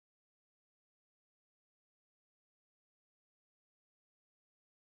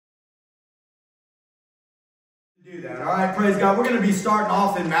Do that. All right, praise God. We're going to be starting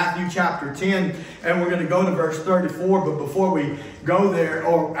off in Matthew chapter 10, and we're going to go to verse 34. But before we go there,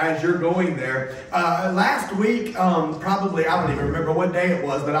 or as you're going there, last week, probably, I don't even remember what day it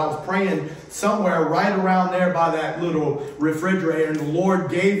was, but I was praying somewhere right around there by that little refrigerator, and the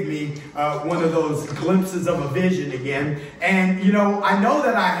Lord gave me one of those glimpses of a vision again. And, you know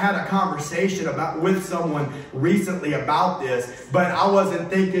that I had a conversation with someone recently about this, but I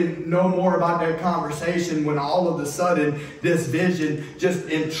wasn't thinking no more about that conversation when all of a sudden this vision just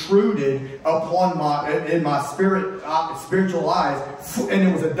intruded upon my spiritual eyes, and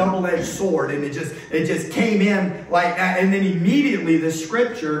it was a double-edged sword, and it just came in like that. And then immediately the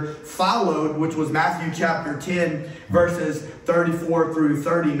scripture followed, which was Matthew chapter 10 verses 34 through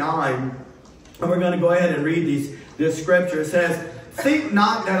 39. And we're going to go ahead and read this scripture. It says, "Think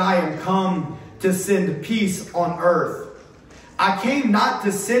not that I am come to send peace on earth. I came not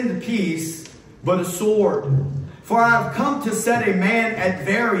to send peace, but a sword. For I have come to set a man at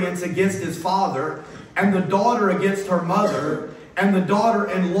variance against his father, and the daughter against her mother, and the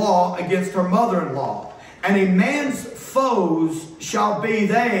daughter-in-law against her mother-in-law. And a man's foes shall be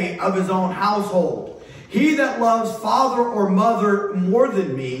they of his own household. He that loves father or mother more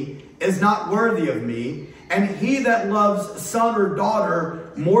than me is not worthy of me, and he that loves son or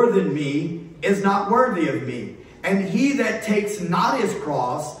daughter more than me is not worthy of me. And he that takes not his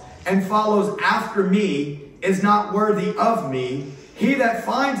cross and follows after me is not worthy of me. He that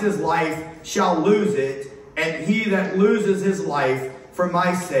finds his life shall lose it, and he that loses his life for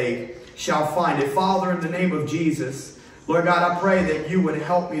my sake shall find it." Father, in the name of Jesus, Lord God, I pray that you would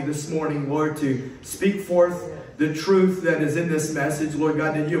help me this morning, Lord, to speak forth the truth that is in this message, Lord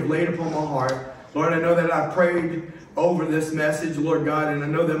God, that you have laid upon my heart. Lord, I know that I prayed over this message, Lord God, and I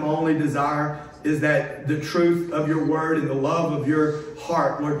know that my only desire is that the truth of your word and the love of your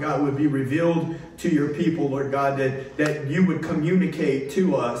heart, Lord God, would be revealed to your people, Lord God, that you would communicate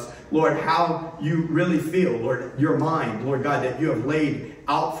to us, Lord, how you really feel, Lord, your mind, Lord God, that you have laid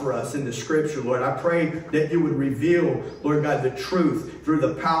out for us in the scripture, Lord. I pray that you would reveal, Lord God, the truth through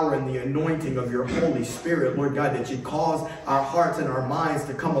the power and the anointing of your Holy Spirit, Lord God, that you'd cause our hearts and our minds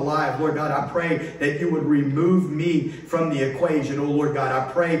to come alive. Lord God, I pray that you would remove me from the equation, oh Lord God. I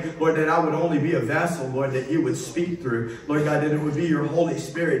pray, Lord, that I would only be a vessel, Lord, that you would speak through. Lord God, that it would be your Holy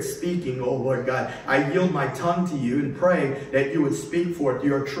Spirit speaking, oh Lord God. I yield my tongue to you and pray that you would speak forth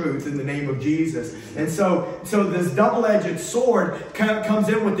your truth in the name of Jesus. And so this double-edged sword comes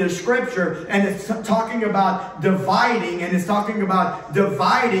in with this scripture, and it's talking about dividing, and it's talking about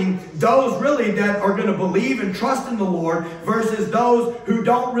dividing those really that are going to believe and trust in the Lord versus those who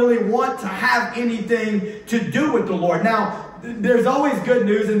don't really want to have anything to do with the Lord. Now, there's always good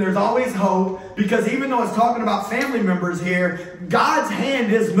news and there's always hope, because even though it's talking about family members here, God's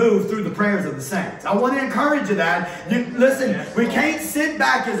hand is moved through the prayers of the saints. I want to encourage you that. Listen, we can't sit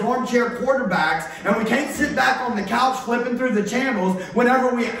back as armchair quarterbacks, and we can't sit back on the couch flipping through the channels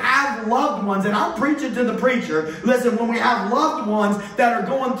whenever we have loved ones. And I'm preaching to the preacher. Listen, when we have loved ones that are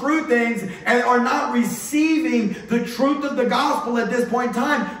going through things and are not receiving the truth of the gospel at this point in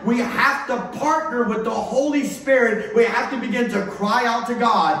time, we have to partner with the Holy Spirit. We have to begin to cry out to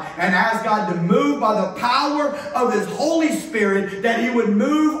God and ask God to move by the power of his Holy Spirit, that he would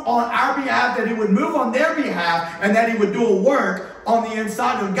move on our behalf, that he would move on their behalf, and that he would do a work on the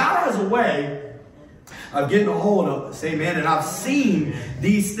inside of them. God has a way of getting a hold of us, amen. And I've seen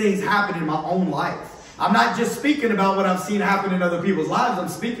these things happen in my own life. I'm not just speaking about what I've seen happen in other people's lives. I'm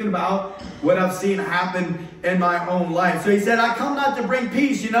speaking about what I've seen happen in my own life. So he said, I come not to bring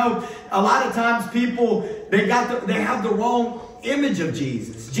peace. You know, a lot of times people, they have the wrong image of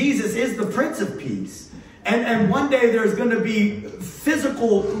Jesus. Jesus is the Prince of Peace. And one day there's going to be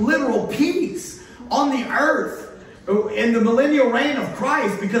physical, literal peace on the earth in the millennial reign of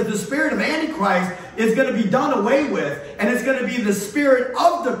Christ, because the spirit of Antichrist is going to be done away with, and it's going to be the spirit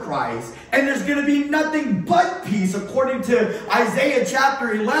of the Christ, and there's going to be nothing but peace, according to Isaiah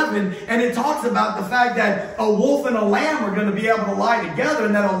chapter 11. And it talks about the fact that a wolf and a lamb are going to be able to lie together,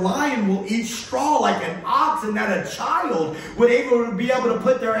 and that a lion will eat straw like an ox, and that a child would be able to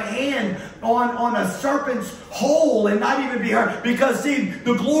put their hand on a serpent's hole and not even be hurt. Because see,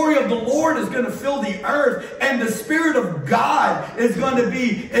 the glory of the Lord is going to fill the earth, and the Spirit of God is going to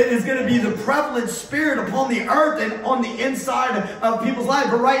be the prevalent spirit upon the earth and on the inside of people's lives.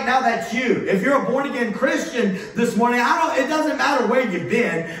 But right now, that's you. If you're a born-again Christian this morning, it doesn't matter where you've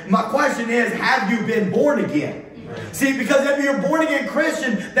been. My question is, have you been born again? See, because if you're a born-again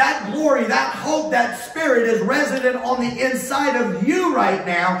Christian, that glory, that hope, that spirit is resident on the inside of you right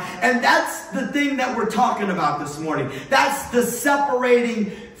now. And that's the thing that we're talking about this morning. That's the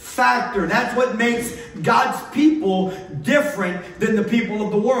separating factor. That's what makes God's people different than the people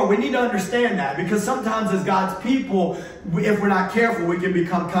of the world. We need to understand that, because sometimes as God's people, if we're not careful, we can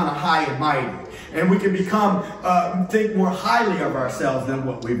become kind of high and mighty. And we can become, think more highly of ourselves than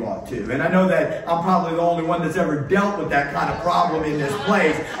what we ought to. And I know that I'm probably the only one that's ever dealt with that kind of problem in this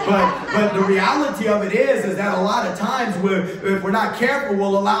place. But the reality of it is that a lot of times, if we're not careful,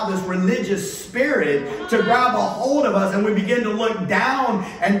 we'll allow this religious spirit to grab a hold of us, and we begin to look down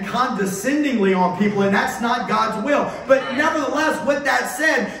and condescendingly on people, and that's not God's will. But nevertheless, with that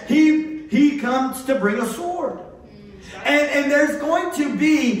said, he comes to bring a sword. And there's going to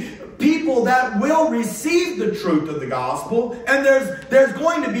be people that will receive the truth of the gospel, and there's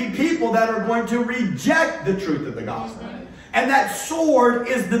going to be people that are going to reject the truth of the gospel. And that sword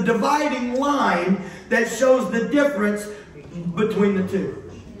is the dividing line that shows the difference between the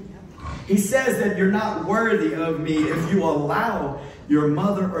two. He says that you're not worthy of me if you allow your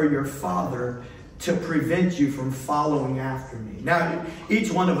mother or your father to prevent you from following after me. Now,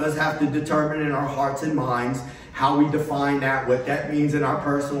 each one of us have to determine in our hearts and minds how we define that, what that means in our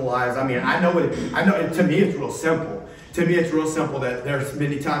personal lives. I mean, I know to me it's real simple. To me it's real simple that there's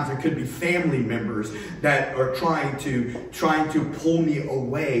many times there could be family members that are trying to pull me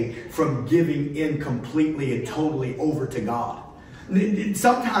away from giving in completely and totally over to God.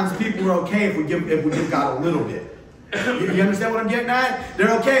 Sometimes people are okay if we give God a little bit. You understand what I'm getting at?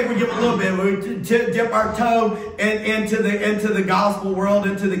 They're okay if we give a little bit. We dip our toe into the gospel world,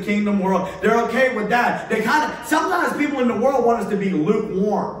 into the kingdom world. They're okay with that. Sometimes people in the world want us to be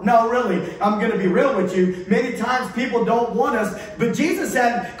lukewarm. No, really, I'm going to be real with you. Many times people don't want us. But Jesus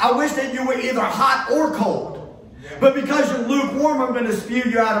said, I wish that you were either hot or cold. But because you're lukewarm, I'm going to spew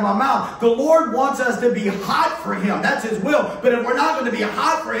you out of my mouth. The Lord wants us to be hot for Him. That's His will. But if we're not going to be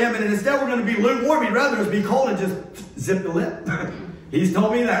hot for Him, and instead we're going to be lukewarm, He'd rather us be cold and just zip the lip. He's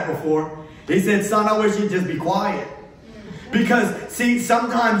told me that before. He said, son, I wish you'd just be quiet. Because, see,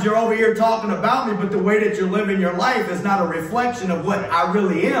 sometimes you're over here talking about me, but the way that you're living your life is not a reflection of what I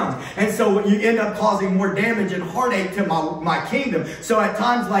really am. And so you end up causing more damage and heartache to my kingdom. So at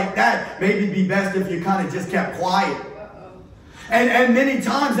times like that, maybe it'd be best if you kind of just kept quiet. And many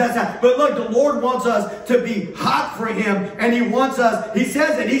times that's how. But look, the Lord wants us to be hot for Him. And He wants us, He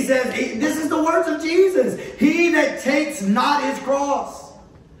says it. He says, this is the words of Jesus. He that takes not his cross.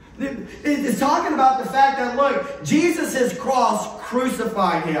 It's talking about the fact that, look, Jesus' cross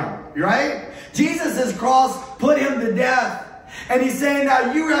crucified Him, right? Jesus' cross put Him to death. And He's saying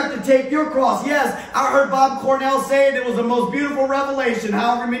now you have to take your cross. Yes, I heard Bob Cornell say it. It was the most beautiful revelation,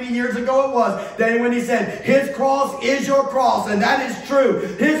 however many years ago it was, that when he said, His cross is your cross. And that is true.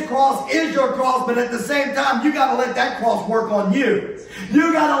 His cross is your cross, but at the same time, you got to let that cross work on you.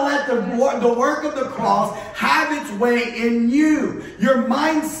 You got to let the work of the cross have its way in you. Your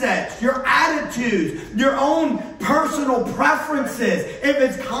mindsets, your attitudes, your own personal preferences. If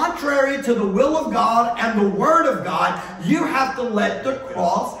it's contrary to the will of God and the Word of God, you have to let the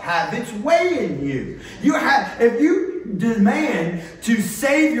cross have its way in you. If you demand to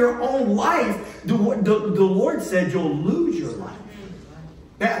save your own life, the Lord said you'll lose your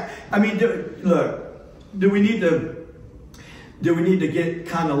life. I mean, do we need to get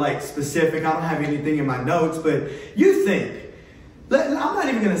kind of like specific? I don't have anything in my notes, but you think, I'm not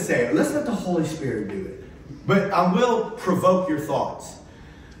even going to say it. Let's let the Holy Spirit do it. But I will provoke your thoughts.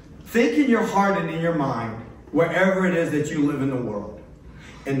 Think in your heart and in your mind, wherever it is that you live in the world.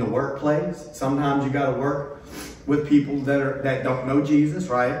 In the workplace, sometimes you got to work with people that don't know Jesus,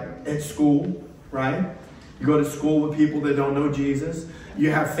 right? At school, right? You go to school with people that don't know Jesus.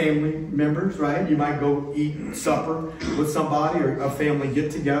 You have family members, right? You might go eat supper with somebody or a family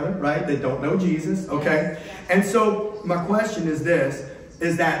get together, right? That don't know Jesus, okay? And so my question is this,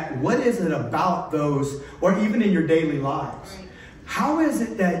 is that what is it about those, or even in your daily lives, how is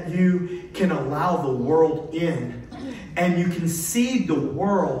it that you can allow the world in and you can see the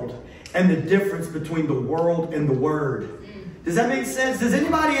world and the difference between the world and the Word? Does that make sense? Does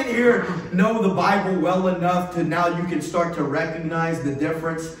anybody in here know the Bible well enough to now you can start to recognize the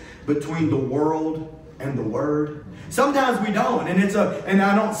difference between the world and the Word? Sometimes we don't, and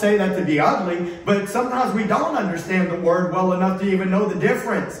I don't say that to be ugly, but sometimes we don't understand the Word well enough to even know the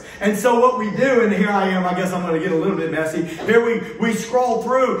difference. And so what we do, and here I am, I guess I'm going to get a little bit messy. Here we scroll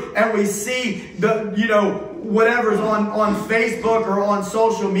through and we see whatever's on Facebook or on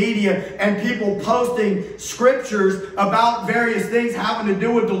social media, and people posting scriptures about various things having to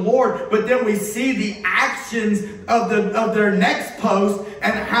do with the Lord, but then we see the actions of their next post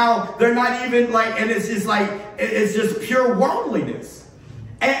and how they're not even like, and it's just pure worldliness.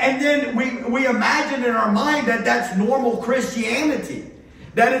 And then we imagine in our mind that that's normal Christianity.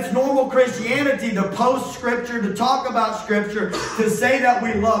 That it's normal Christianity to post Scripture, to talk about Scripture, to say that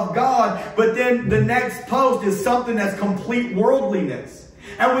we love God, but then the next post is something that's complete worldliness.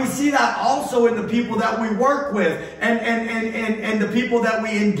 And we see that also in the people that we work with and the people that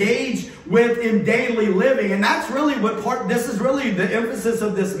we engage with in daily living. And that's really this is really the emphasis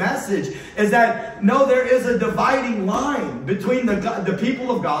of this message, is that no, there is a dividing line between the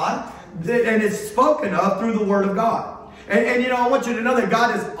people of God, and it's spoken of through the Word of God. And you know, I want you to know that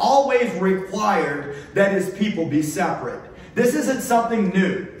God has always required that His people be separate. This isn't something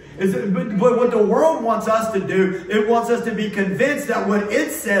new. But what the world wants us to do, it wants us to be convinced that what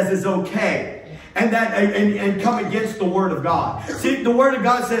it says is okay. And come against the Word of God. See, the Word of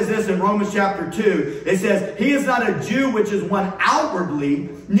God says this in Romans chapter 2. It says, He is not a Jew which is one outwardly,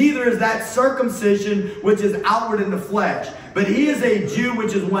 neither is that circumcision which is outward in the flesh. But he is a Jew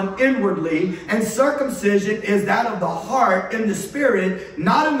which is one inwardly, and circumcision is that of the heart in the spirit,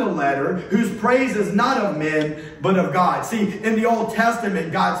 not in the letter, whose praise is not of men, but of God. See, in the Old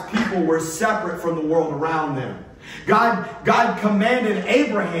Testament, God's people were separate from the world around them. God commanded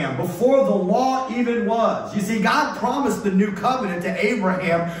Abraham before the law even was. You see, God promised the new covenant to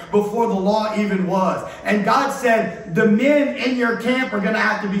Abraham before the law even was. And God said, the men in your camp are going to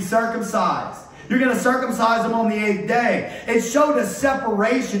have to be circumcised. You're going to circumcise them on the 8th day. It showed a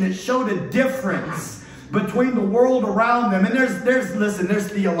separation. It showed a difference between the world around them. And there's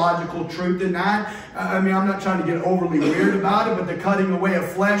theological truth in that. I mean, I'm not trying to get overly weird about it, but the cutting away of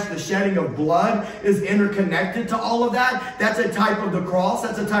flesh, the shedding of blood is interconnected to all of that. That's a type of the cross.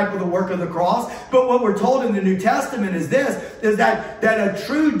 That's a type of the work of the cross. But what we're told in the New Testament is that a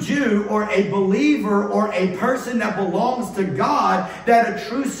true Jew or a believer or a person that belongs to God, that a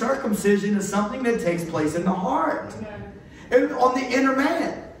true circumcision is something that takes place in the heart and on the inner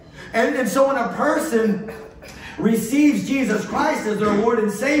man. And so when a person receives Jesus Christ as their Lord and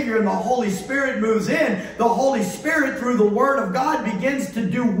Savior and the Holy Spirit moves in, the Holy Spirit through the Word of God begins to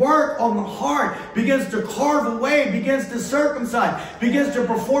do work on the heart, begins to carve away, begins to circumcise, begins to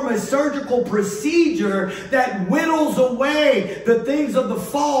perform a surgical procedure that whittles away the things of the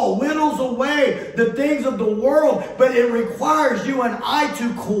fall, whittles away the things of the world. But it requires you and I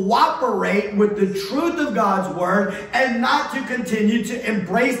to cooperate with the truth of God's Word and not to continue to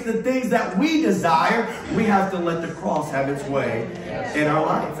embrace the things that we desire. We have to let the cross have its way in our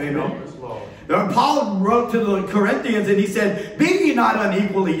life. Amen. Paul wrote to the Corinthians and he said, be ye not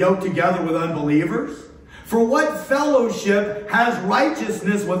unequally yoked together with unbelievers? For what fellowship has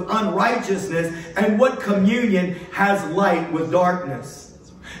righteousness with unrighteousness, and what communion has light with darkness?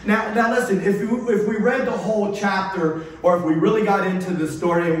 Now listen, if we read the whole chapter, or if we really got into the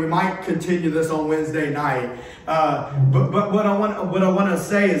story, and we might continue this on Wednesday night, but what I want to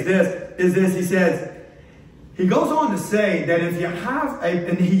say is this. He says, he goes on to say that if you have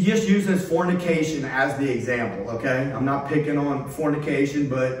and he just uses fornication as the example, okay? I'm not picking on fornication,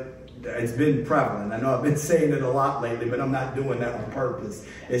 but it's been prevalent. I know I've been saying it a lot lately, but I'm not doing that on purpose.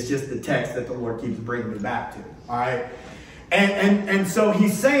 It's just the text that the Lord keeps bringing me back to, all right? And so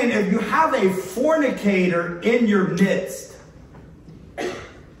he's saying, if you have a fornicator in your midst,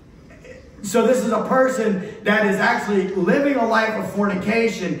 so this is a person that is actually living a life of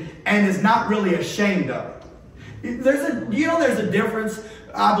fornication and is not really ashamed of it. There's a difference,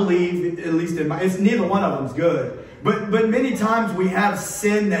 I believe, at least in it's neither one of them's good. But many times we have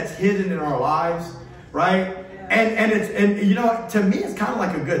sin that's hidden in our lives, right? And you know, to me, it's kind of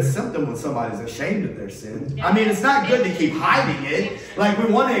like a good symptom when somebody's ashamed of their sin. I mean, it's not good to keep hiding it. Like,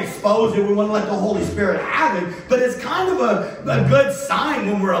 we want to expose it. We want to let the Holy Spirit have it. But it's kind of a good sign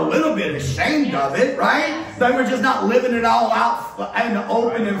when we're a little bit ashamed of it, right? Like, we're just not living it all out in the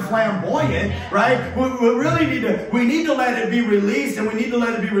open and flamboyant, right? We need to let it be released, and we need to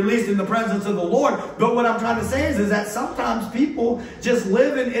let it be released in the presence of the Lord. But what I'm trying to say is that sometimes people just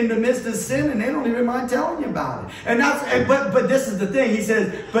live in the midst of sin, and they don't even mind telling you about it. And but this is the thing. He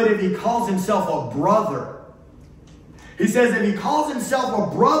says, but if he calls himself a brother, he says, if he calls himself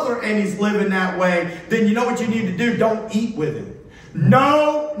a brother and he's living that way, then you know what you need to do? Don't eat with him.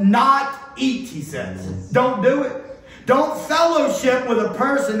 No, not eat, he says. Don't do it. Don't fellowship with a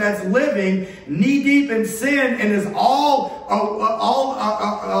person that's living knee-deep in sin and is all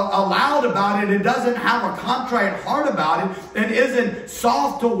loud about it and doesn't have a contrite heart about it and isn't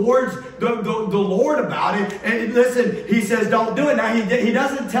soft towards the Lord about it. And listen, he says don't do it. Now, he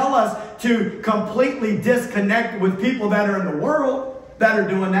doesn't tell us to completely disconnect with people that are in the world that are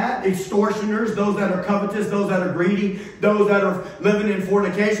doing that. Extortioners, those that are covetous, those that are greedy, those that are living in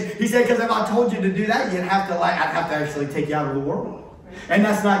fornication. He said, because if I told you to do that, I'd have to actually take you out of the world. And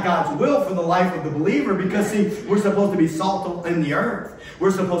that's not God's will for the life of the believer, because, see, we're supposed to be salt in the earth.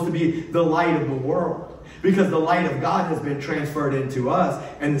 We're supposed to be the light of the world, because the light of God has been transferred into us,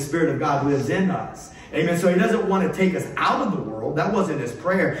 and the Spirit of God lives in us. Amen. So he doesn't want to take us out of the world. That wasn't his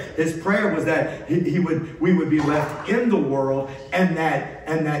prayer. His prayer was that we would be left in the world, and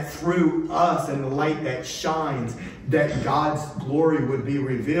that through us and the light that shines, that God's glory would be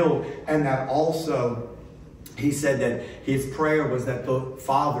revealed. And that also, he said that his prayer was that the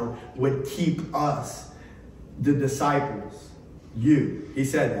Father would keep us, the disciples, you. He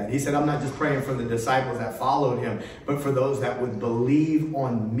said that. He said, I'm not just praying for the disciples that followed him, but for those that would believe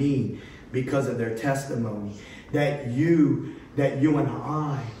on me because of their testimony. That you and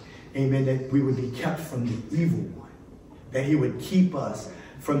I, amen, that we would be kept from the evil one. That he would keep us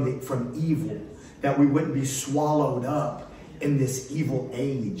from evil. That we wouldn't be swallowed up in this evil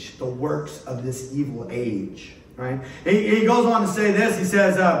age, the works of this evil age. Right? He goes on to say this. He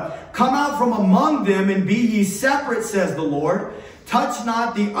says, come out from among them and be ye separate, says the Lord. Touch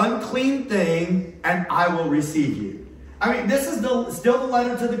not the unclean thing, and I will receive you. I mean, this is still the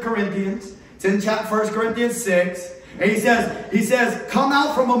letter to the Corinthians. It's in 1 Corinthians 6. And he says, come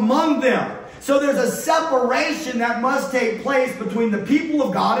out from among them. So there's a separation that must take place between the people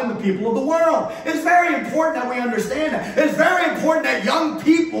of God and the people of the world. It's very important that we understand that. It's very important that young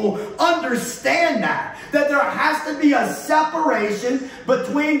people understand that. That there has to be a separation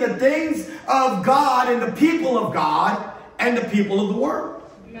between the things of God and the people of God and the people of the world.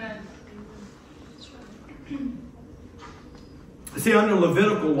 Amen. See, under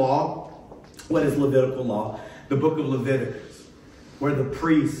Levitical law, what is Levitical law? The book of Leviticus, where the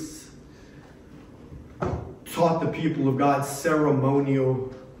priests taught the people of God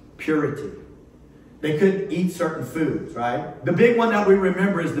ceremonial purity. They couldn't eat certain foods, right? The big one that we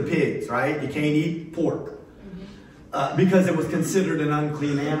remember is the pigs, right? You can't eat pork because it was considered an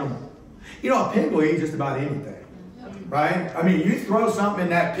unclean animal. You know, a pig will eat just about anything, right? I mean, you throw something in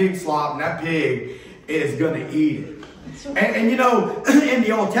that pig slop and that pig is going to eat it. And you know, in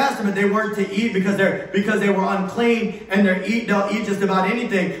the Old Testament, they weren't to eat because they were unclean, and they'll eat just about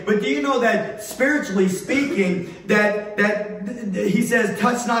anything. But do you know that spiritually speaking, that he says,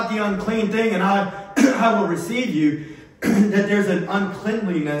 touch not the unclean thing, and I will receive you. That there's an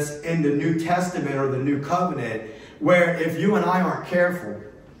uncleanliness in the New Testament or the New Covenant, where if you and I aren't careful,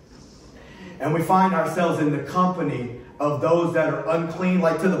 and we find ourselves in the company of those that are unclean,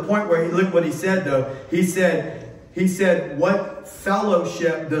 like to the point where, look what he said though. He said, what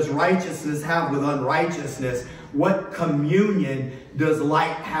fellowship does righteousness have with unrighteousness? What communion does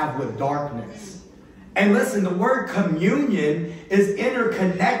light have with darkness? And listen, the word communion is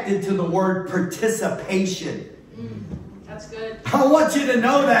interconnected to the word participation. That's good. I want you to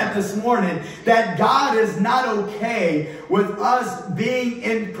know that this morning, that God is not okay with us being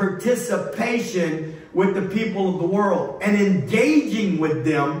in participation with the people of the world and engaging with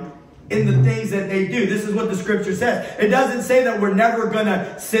them in the things that they do. This is what the scripture says. It doesn't say that we're never going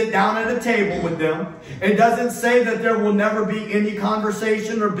to sit down at a table with them. It doesn't say that there will never be any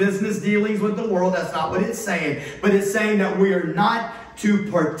conversation or business dealings with the world. That's not what it's saying. But it's saying that we are not to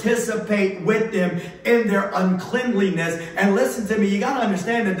participate with them in their uncleanliness. And listen to me, you got to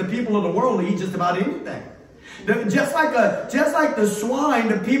understand that the people of the world eat just about anything. Just like the swine,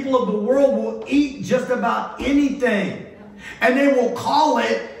 the people of the world will eat just about anything. And they will call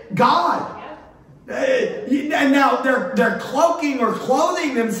it God. And now they're cloaking or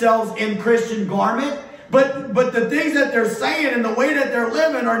clothing themselves in Christian garment, but the things that they're saying and the way that they're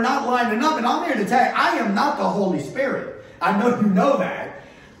living are not lining up. And I'm here to tell you, I am not the Holy Spirit. I know you know that.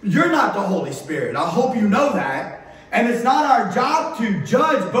 You're not the Holy Spirit. I hope you know that. And it's not our job to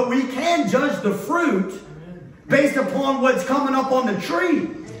judge, but we can judge the fruit based upon what's coming up on the tree.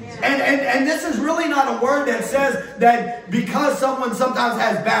 And this is really not a word that says that because someone sometimes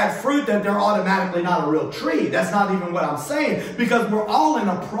has bad fruit that they're automatically not a real tree. That's not even what I'm saying. Because we're all in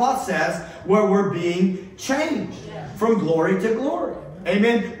a process where we're being changed from glory to glory.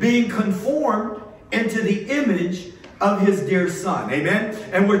 Amen. Being conformed into the image of his dear son. Amen.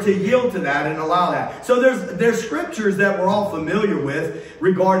 And we're to yield to that and allow that. So there's scriptures that we're all familiar with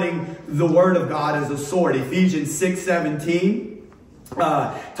regarding the word of God as a sword. Ephesians 6:17.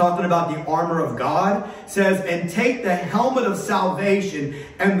 Talking about the armor of God, says, and take the helmet of salvation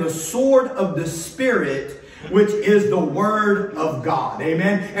and the sword of the Spirit, which is the word of God.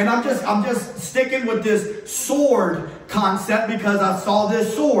 Amen. And I'm just sticking with this sword concept because I saw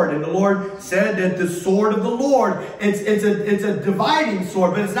this sword, and the Lord said that the sword of the Lord, it's a dividing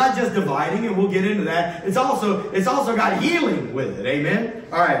sword, but it's not just dividing, and we'll get into that. It's also got healing with it. Amen.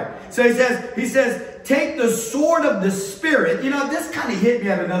 All right. So he says, take the sword of the Spirit. You know, this kind of hit me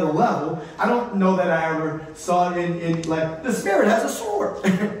at another level. I don't know that I ever saw it in like, the Spirit has a sword.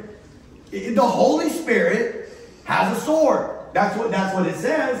 The Holy Spirit has a sword. That's what it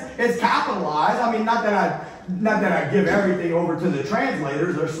says. It's capitalized. I mean, not that I give everything over to the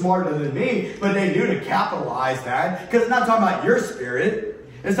translators. They're smarter than me, but they do to capitalize that, because it's not talking about your spirit.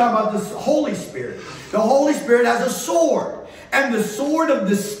 It's talking about the Holy Spirit. The Holy Spirit has a sword, and the sword of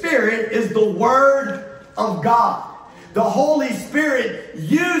the Spirit is the Word of God. The Holy Spirit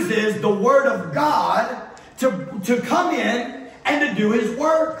uses the Word of God to come in and to do His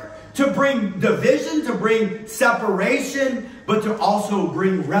work. To bring division, to bring separation, but to also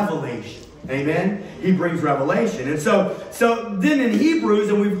bring revelation. Amen? He brings revelation. And so then in Hebrews,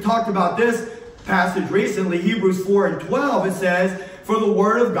 and we've talked about this passage recently, Hebrews 4 and 12, it says, for the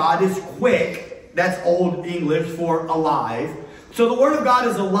word of God is quick. That's Old English for alive. So the word of God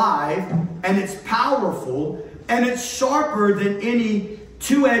is alive, and it's powerful, and it's sharper than any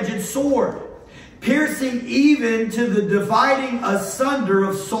two-edged sword, piercing even to the dividing asunder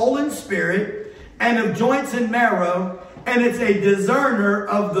of soul and spirit, and of joints and marrow, and it's a discerner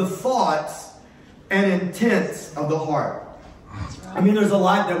of the thoughts and intents of the heart. I mean, there's a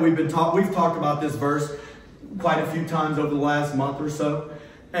lot that we've talked about this verse quite a few times over the last month or so,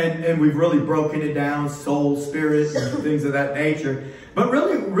 and we've really broken it down, soul, spirit, and things of that nature. But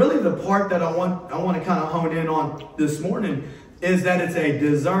really the part that I want to kind of hone in on this morning is that it's a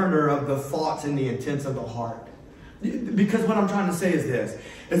discerner of the thoughts and the intents of the heart. Because what I'm trying to say is this,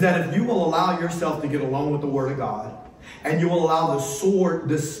 is that if you will allow yourself to get along with the Word of God, and you will allow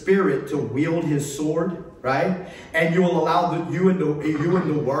the Spirit to wield His sword, right? And you will allow you and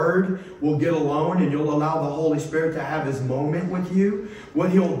the Word will get alone, and you'll allow the Holy Spirit to have His moment with you. What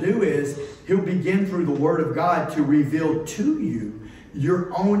He'll do is He'll begin through the Word of God to reveal to you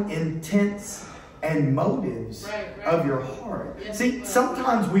your own intents and motives of your heart. Yes, see,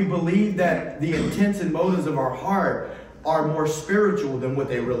 sometimes we believe that the intents and motives of our heart are more spiritual than what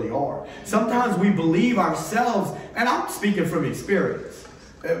they really are. Sometimes we believe ourselves, and I'm speaking from experience,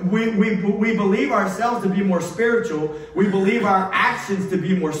 we believe ourselves to be more spiritual. We believe our actions to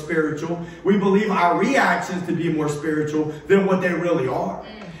be more spiritual. We believe our reactions to be more spiritual than what they really are.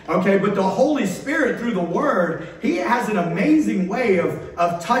 Okay, but the Holy Spirit, through the Word, He has an amazing way of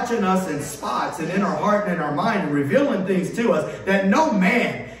touching us in spots and in our heart and in our mind and revealing things to us that no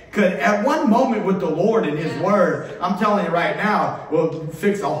man could, at one moment with the Lord and His Word, I'm telling you right now, will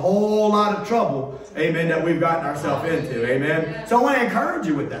fix a whole lot of trouble, amen, that we've gotten ourselves into, amen. So I want to encourage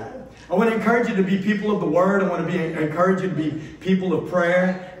you with that. I want to encourage you to be people of the Word. I want to encourage you to be people of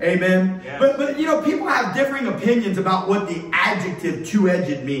prayer. Amen. Yeah. But you know, people have differing opinions about what the adjective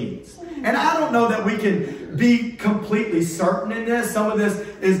two-edged means. And I don't know that we can be completely certain in this. Some of this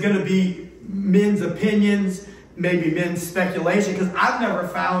is going to be men's opinions, maybe men's speculation, because I've never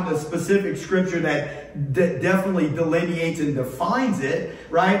found a specific scripture that definitely delineates and defines it,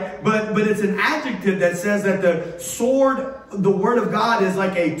 right? But it's an adjective that says that the sword, the Word of God, is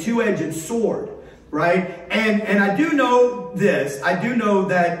like a two-edged sword, right? And I do know this. I do know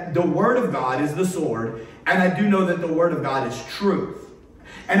that the Word of God is the sword, and I do know that the Word of God is truth.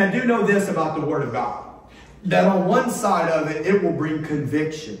 And I do know this about the Word of God, that on one side of it, it will bring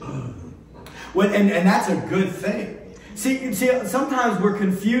conviction. And that's a good thing. See, sometimes we're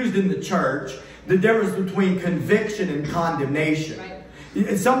confused in the church, the difference between conviction and condemnation.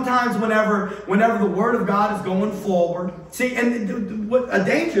 Right. Sometimes whenever the Word of God is going forward, see, and what a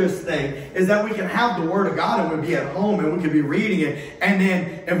dangerous thing is that we can have the Word of God and we'll be at home and we can be reading it, and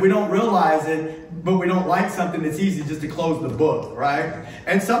then if we don't realize it, but we don't like something, it's easy just to close the book, right?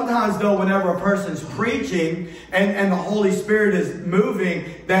 And sometimes, though, whenever a person's preaching and the Holy Spirit is moving,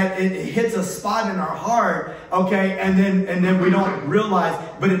 that it hits a spot in our heart, okay, and then we don't realize,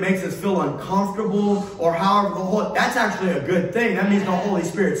 but it makes us feel uncomfortable, or however, that's actually a good thing. That means the Holy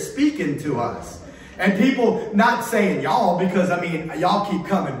Spirit's speaking to us. And people, not saying y'all, because I mean, y'all keep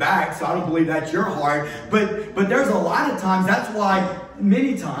coming back, so I don't believe that's your heart. But there's a lot of times, that's why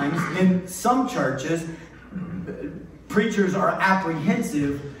many times in some churches, preachers are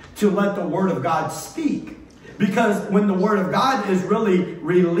apprehensive to let the Word of God speak. Because when the Word of God is really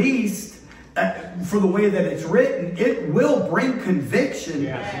released for the way that it's written, it will bring conviction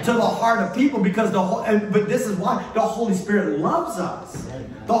to the heart of people, because but this is why the Holy Spirit loves us.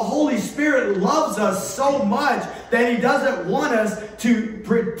 The Holy Spirit loves us so much that He doesn't want us to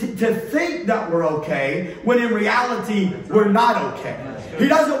think that we're okay when in reality we're not okay. He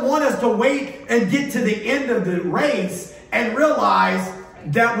doesn't want us to wait and get to the end of the race and realize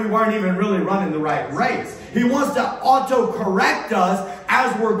that we weren't even really running the right race. He wants to auto-correct us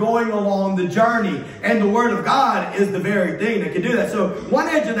as we're going along the journey. And the Word of God is the very thing that can do that. So one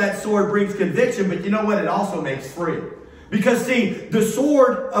edge of that sword brings conviction, but you know what? It also makes free. Because see, the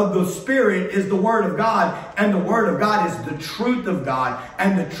sword of the Spirit is the Word of God, and the Word of God is the truth of God.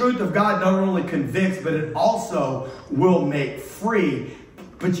 And the truth of God not only convicts, but it also will make free.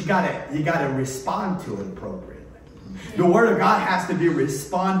 But you gotta respond to it appropriately. The Word of God has to be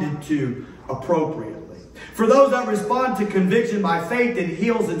responded to appropriately. For those that respond to conviction by faith, it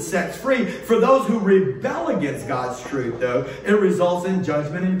heals and sets free. For those who rebel against God's truth, though, it results in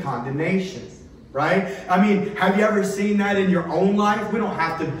judgment and condemnation. Right? I mean, have you ever seen that in your own life? We don't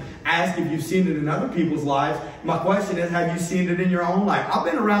have to ask if you've seen it in other people's lives. My question is, have you seen it in your own life? I've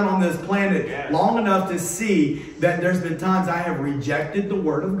been around on this planet long enough to see that there's been times I have rejected the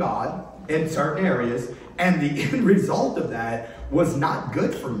Word of God in certain areas, and the end result of that was not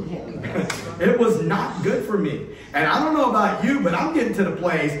good for me. It was not good for me. And I don't know about you, but I'm getting to the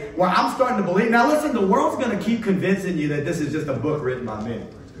place where I'm starting to believe. Now listen, the world's going to keep convincing you that this is just a book written by men.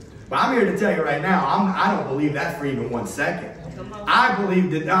 But I'm here to tell you right now, I don't believe that for even 1 second. I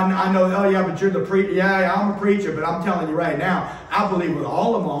believe that, I know, oh yeah, but you're the preacher. Yeah, I'm a preacher, but I'm telling you right now, I believe with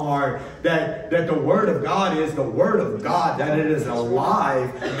all of my heart that the Word of God is the Word of God, that it is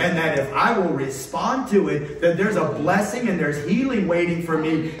alive, and that if I will respond to it, that there's a blessing and there's healing waiting for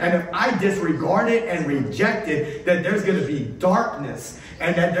me. And if I disregard it and reject it, that there's going to be darkness,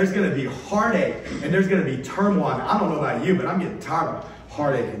 and that there's going to be heartache, and there's going to be turmoil. I don't know about you, but I'm getting tired of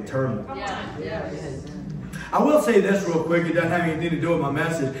heartache and turmoil. I will say this real quick. It doesn't have anything to do with my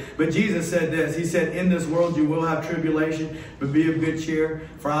message. But Jesus said this. He said, in this world you will have tribulation, but be of good cheer,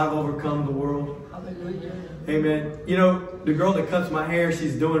 for I've overcome the world. Amen. You know, the girl that cuts my hair,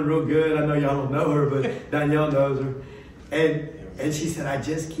 she's doing real good. I know y'all don't know her, but Danielle knows her. And she said, I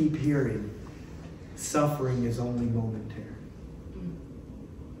just keep hearing, suffering is only momentary.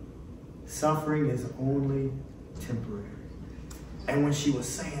 Suffering is only temporary. And when she was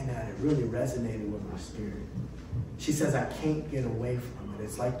saying that, it really resonated with my spirit. She says, I can't get away from it.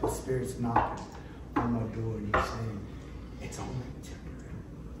 It's like the Spirit's knocking on my door and he's saying, it's only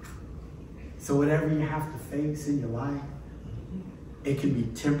temporary. So whatever you have to face in your life, it can be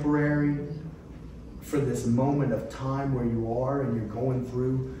temporary for this moment of time where you are and you're going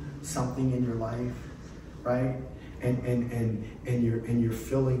through something in your life, right? And you're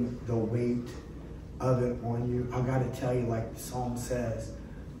feeling the weight of it on you. I got to tell you, like the song says,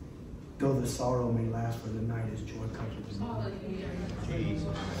 though the sorrow may last for the night, as joy comes with the morning.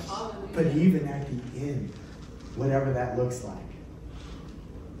 But even at the end, whatever that looks like,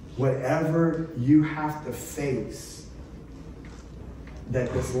 whatever you have to face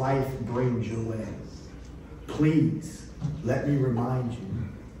that this life brings your way, please let me remind you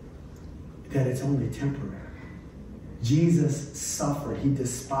that it's only temporary. Jesus suffered. He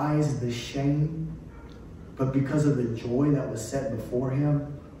despised the shame. But because of the joy that was set before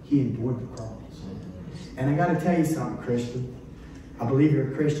him, he endured the cross. And I got to tell you something, Christian. I believe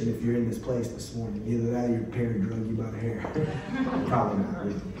you're a Christian if you're in this place this morning. Either that or your parent drug you by the hair. Probably not.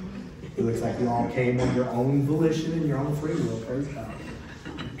 Really. It looks like you all came on your own volition and your own free will. Praise God.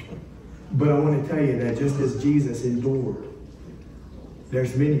 But I want to tell you that just as Jesus endured,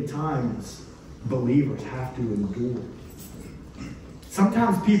 there's many times believers have to endure.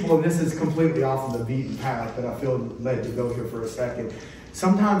 Sometimes people, and this is completely off of the beaten path, but I feel led to go here for a second.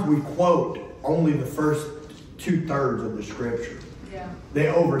 Sometimes we quote only the first 2/3 of the scripture. Yeah. They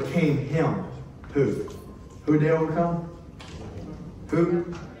overcame him. Who? Who did they overcome? Who?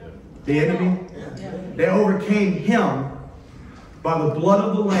 The enemy? Yeah. They overcame him by the blood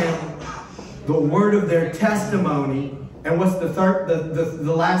of the Lamb, the word of their testimony, and what's the third?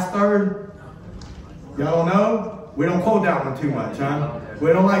 The last third? Y'all know? We don't quote that one too much, huh?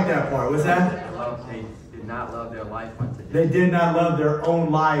 We don't like that part. What's that? They did not love their life unto death. They did not love their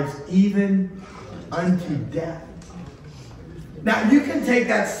own lives even unto death. Now, you can take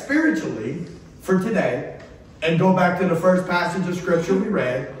that spiritually for today and go back to the first passage of scripture we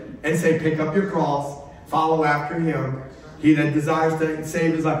read and say, pick up your cross, follow after him, he that desires to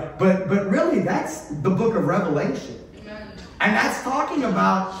save his life. But really, that's the book of Revelation. And that's talking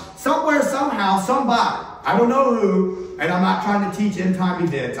about somewhere, somehow, somebody. I don't know who, and I'm not trying to teach end-time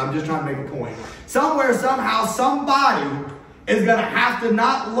events. I'm just trying to make a point. Somewhere, somehow, somebody is going to have to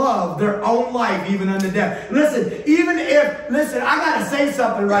not love their own life even unto death. Listen, I got to say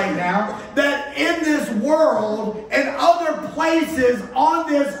something right now, that in this world and other places on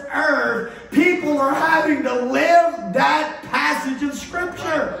this earth, people are having to live that passage of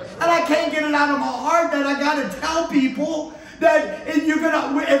scripture. And I can't get it out of my heart that I got to tell people that if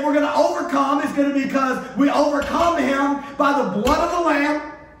we're gonna overcome, it's gonna be because we overcome him by the blood of the Lamb,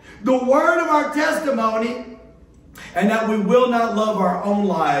 the word of our testimony, and that we will not love our own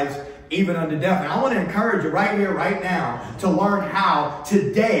lives even unto death. And I want to encourage you right here, right now, to learn how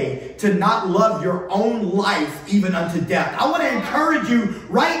today to not love your own life even unto death. I want to encourage you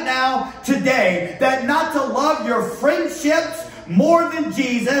right now, today, that not to love your friendships more than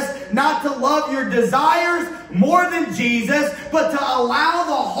Jesus, not to love your desires more than Jesus, but to allow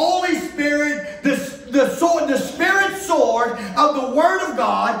the Holy Spirit, the Spirit's sword of the Word of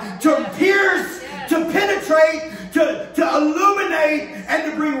God to pierce, to penetrate, to illuminate,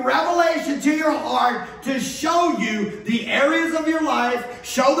 and to bring revelation to your heart, to show you the areas of your life,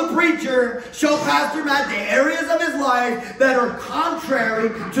 show the preacher, show Pastor Matt the areas of his life that are contrary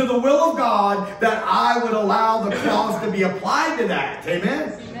to the will of God, that I would allow the cross to be applied to that.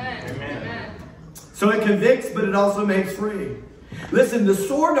 Amen? Amen. Amen. So it convicts, but it also makes free. Listen, the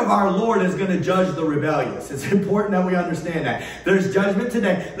sword of our Lord is going to judge the rebellious. It's important that we understand that. There's judgment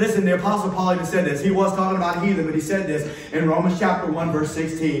today. Listen, the Apostle Paul even said this. He was talking about heathen, but he said this in Romans chapter 1, verse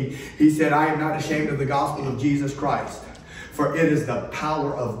 16. He said, I am not ashamed of the gospel of Jesus Christ, for it is the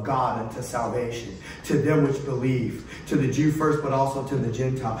power of God unto salvation, to them which believe, to the Jew first, but also to the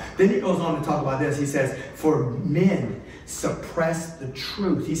Gentile. Then he goes on to talk about this. He says, for men suppress the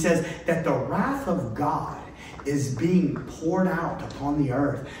truth. He says that the wrath of God is being poured out upon the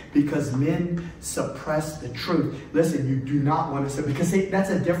earth because men suppress the truth. Listen, you do not want to, because that's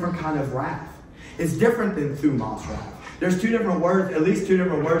a different kind of wrath. It's different than thumos wrath. There's two different words, at least two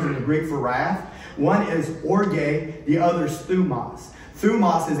different words in the Greek for wrath. One is orge, the other is thumos.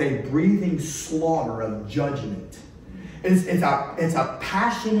 Thumos is a breathing slaughter of judgment. It's a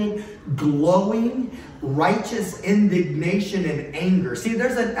passionate, glowing, righteous indignation and anger. See,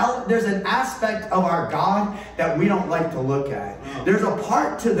 there's an aspect of our God that we don't like to look at. There's a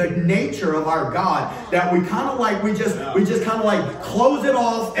part to the nature of our God that we kind of like, we just kind of like close it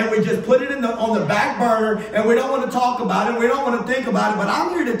off and we just put it on the back burner and we don't want to talk about it. We don't want to think about it. But I'm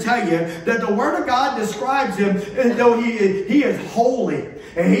here to tell you that the Word of God describes him as though he is holy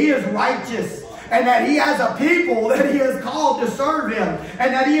and he is righteous, and that he has a people that he has called to serve him,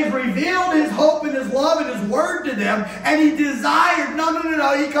 and that he has revealed his hope and his love and his word to them, and he desires,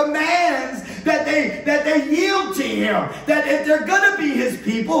 he commands that they yield to him, that if they're going to be his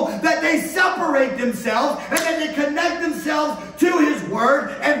people, that they separate themselves, and that they connect themselves to his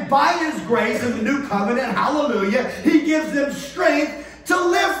word, and by his grace in the new covenant, hallelujah, he gives them strength to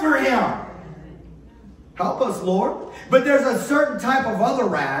live for him. Help us, Lord. But there's a certain type of other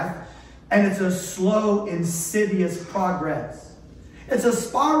wrath, and it's a slow, insidious progress. It's a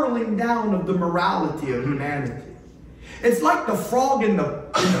spiraling down of the morality of humanity. It's like the frog in the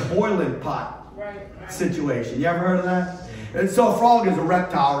boiling pot situation. You ever heard of that? And so a frog is a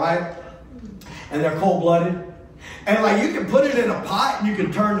reptile, right? And they're cold-blooded. And like you can put it in a pot, and you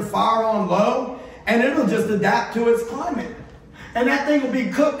can turn the fire on low, and it'll just adapt to its climate. And that thing will be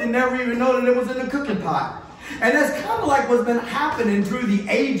cooked and never even know that it was in a cooking pot. And that's kind of like what's been happening through the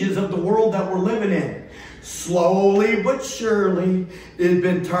ages of the world that we're living in. Slowly but surely, it's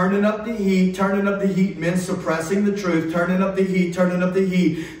been turning up the heat, men suppressing the truth, turning up the heat.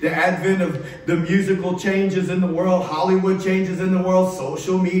 The advent of the musical changes in the world, Hollywood changes in the world,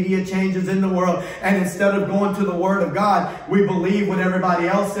 social media changes in the world. And instead of going to the Word of God, we believe what everybody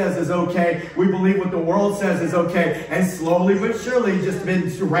else says is okay. We believe what the world says is okay. And slowly but surely, it's just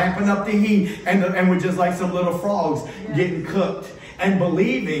been ramping up the heat. And we're just like some little frogs getting cooked. And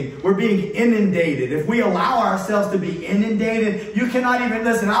believing, we're being inundated. If we allow ourselves to be inundated, you cannot even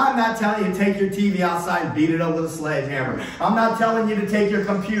listen. I'm not telling you to take your TV outside and beat it up with a sledgehammer. I'm not telling you to take your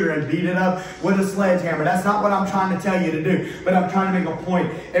computer and beat it up with a sledgehammer. That's not what I'm trying to tell you to do. But I'm trying to make a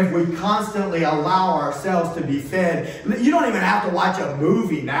point. If we constantly allow ourselves to be fed, you don't even have to watch a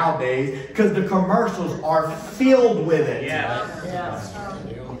movie nowadays because the commercials are filled with it. Yes.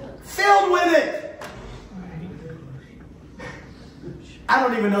 Filled with it. I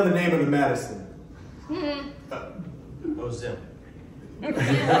don't even know the name of the medicine. Loseth. Not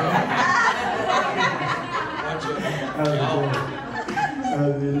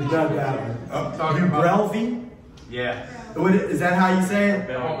that one. Ubrelvy? Yeah. Is that how you say it?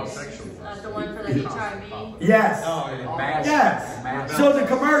 The one for the HIV. Yes. Mask. Yes. Mask. So the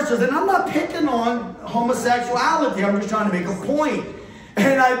commercials, and I'm not picking on homosexuality. I'm just trying to make a point.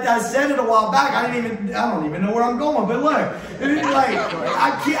 And I said it a while back. I don't even know where I'm going. But look,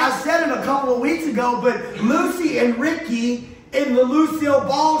 I said it a couple of weeks ago. But Lucy and Ricky in the Lucille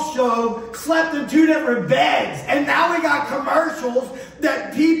Ball show slept in 2 different beds, and now we got commercials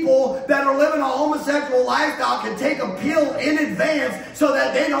that people that are living a homosexual lifestyle can take a pill in advance so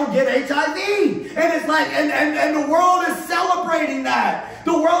that they don't get HIV. And it's like, and the world is celebrating that.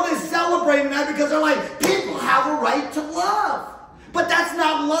 The world is celebrating that because they're like, people have a right to love. But that's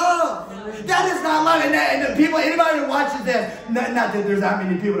not love. That is not love. And the people, anybody that watches this, not that there's that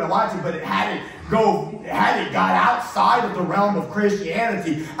many people that watch it, but had it got outside of the realm of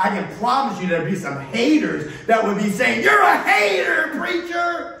Christianity, I can promise you there'd be some haters that would be saying, you're a hater,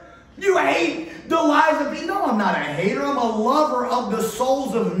 preacher. You hate the lives of people. No, I'm not a hater. I'm a lover of the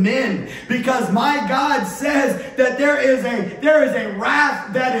souls of men. Because my God says that there is a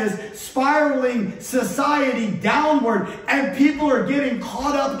wrath that is spiraling society downward. And people are getting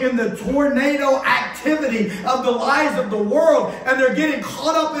caught up in the tornado activity of the lives of the world. And they're getting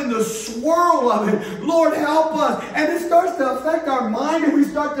caught up in the swirl of it. Lord, help us. And it starts to affect our mind. And we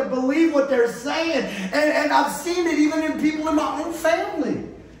start to believe what they're saying. And I've seen it even in people in my own family.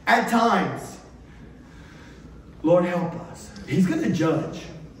 At times, Lord, help us. He's going to judge.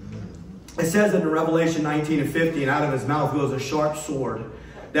 It says in Revelation 19:15, out of his mouth goes a sharp sword,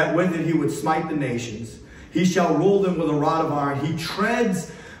 that with it he would smite the nations. He shall rule them with a rod of iron. He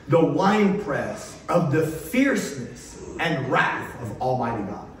treads the winepress of the fierceness and wrath of Almighty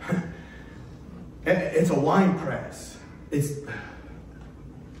God. It's a winepress.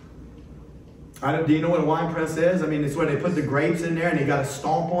 Do you know what a wine press is? I mean, it's where they put the grapes in there and they got to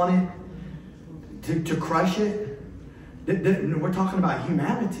stomp on it to crush it. We're talking about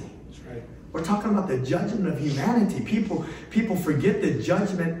humanity. That's right. We're talking about the judgment of humanity. People forget the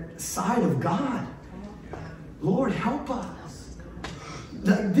judgment side of God. Lord, help us.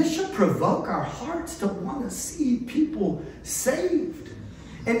 This should provoke our hearts to want to see people saved.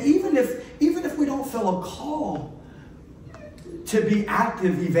 And even if we don't feel a call to be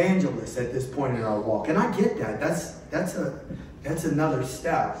active evangelists at this point in our walk. And I get that. That's another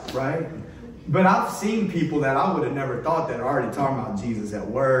step, right? But I've seen people that I would have never thought that are already talking about Jesus at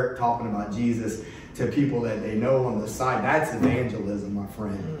work, talking about Jesus to people that they know on the side. That's evangelism, my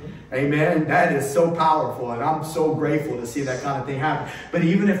friend. Amen. That is so powerful, and I'm so grateful to see that kind of thing happen. But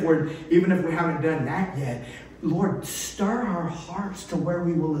even if we haven't done that yet, Lord, stir our hearts to where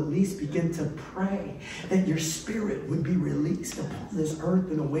we will at least begin to pray that your Spirit would be released upon this earth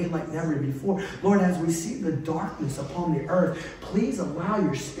in a way like never before. Lord, as we see the darkness upon the earth, please allow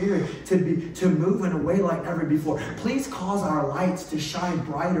your Spirit to move in a way like never before. Please cause our lights to shine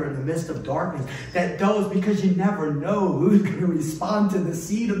brighter in the midst of darkness. Because you never know who's going to respond to the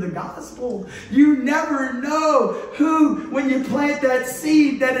seed of the gospel. You never know who, when you plant that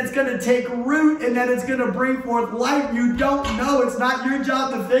seed, that it's going to take root and that it's going to bring forth life. You don't know. It's not your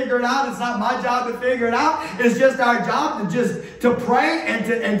job to figure it out. It's not my job to figure it out. It's just our job to pray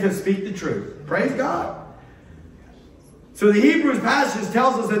and to speak the truth. Praise God. So the Hebrews passage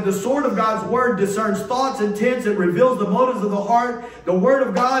tells us that the sword of God's word discerns thoughts, intents. It reveals the motives of the heart. The word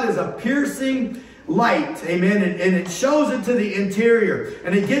of God is a piercing light. Amen. And it shows into the interior.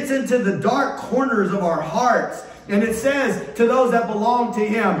 And it gets into the dark corners of our hearts. And it says to those that belong to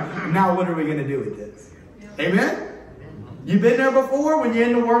him, now what are we going to do with this? Amen? You've been there before when you're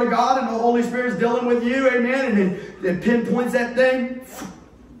in the Word of God and the Holy Spirit's dealing with you. Amen? And it pinpoints that thing.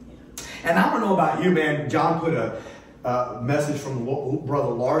 And I don't know about you, man. John put a message from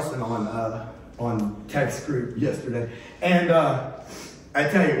Brother Larson on text group yesterday. And I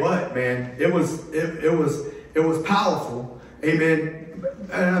tell you what, man. It was powerful. Amen?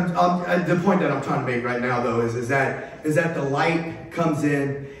 And the point that I'm trying to make right now, though, is that the light comes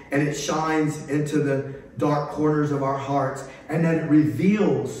in and it shines into the dark corners of our hearts, and then it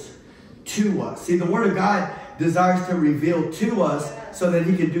reveals to us. See, the Word of God desires to reveal to us so that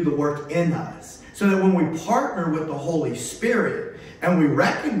he can do the work in us. So that when we partner with the Holy Spirit and we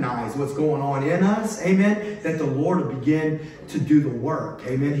recognize what's going on in us, amen, that the Lord will begin to do the work.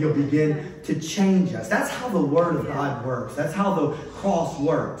 Amen. He'll begin to change us. That's how the Word of God works. That's how the cross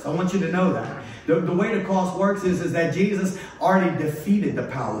works. I want you to know that. The way the cross works is that Jesus already defeated the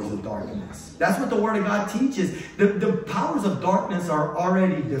powers of darkness. That's what the Word of God teaches. The powers of darkness are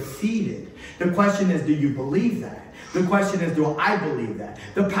already defeated. The question is, do you believe that? The question is, do I believe that?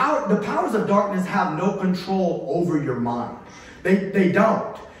 The powers of darkness have no control over your mind. They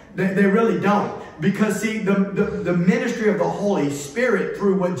don't. They really don't. Because see, the ministry of the Holy Spirit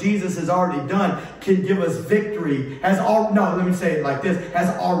through what Jesus has already done can give us victory. Has already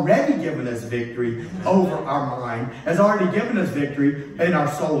given us victory over our mind. Has already given us victory in our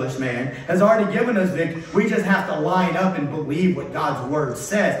soulish man. Has already given us victory. We just have to line up and believe what God's word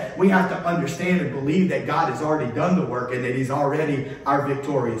says. We have to understand and believe that God has already done the work and that he's already our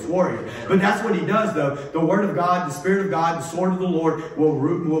victorious warrior. But that's what he does though. The word of God, the Spirit of God, the sword of the Lord will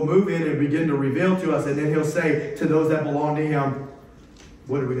move in and begin to reveal to us, and then he'll say to those that belong to him,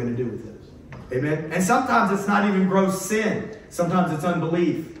 what are we going to do with this? Amen. And sometimes it's not even gross sin. Sometimes it's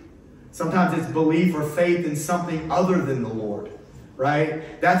unbelief. Sometimes it's belief or faith in something other than the Lord.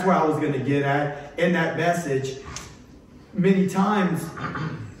 Right? That's where I was going to get at in that message. Many times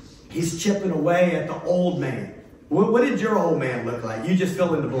he's chipping away at the old man. What did your old man look like? You just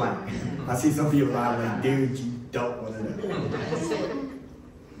fill in the blank. I see some people like, dude, you don't want to know.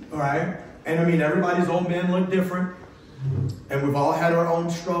 All right? And I mean, everybody's old man look different. And we've all had our own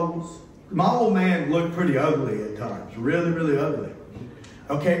struggles. My old man looked pretty ugly at times. Really, really ugly.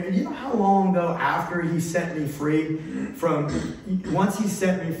 Okay, and you know how long, though, after he set me free once he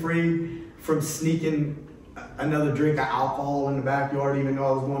set me free from sneaking another drink of alcohol in the backyard, even though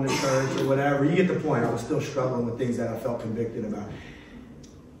I was going to church or whatever. You get the point. I was still struggling with things that I felt convicted about.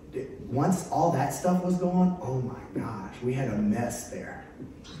 Once all that stuff was gone, oh my gosh, we had a mess there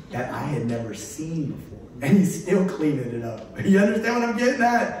that I had never seen before. And he's still cleaning it up. You understand what I'm getting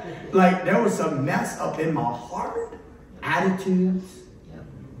at? Like, there was some mess up in my heart. Attitudes.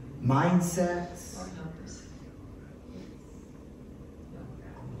 Mindsets.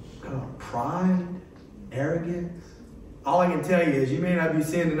 Pride. Arrogance. All I can tell you is you may not be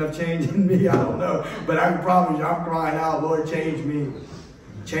seeing enough change in me. I don't know. But I can promise you, I'm crying out, Lord, change me.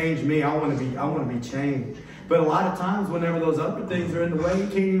 Change me. I want to be changed. But a lot of times, whenever those other things are in the way, he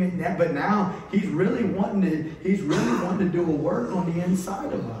can't even. But now he's really wanting to do a work on the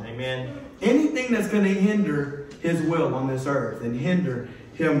inside of us. Amen. Anything that's going to hinder his will on this earth and hinder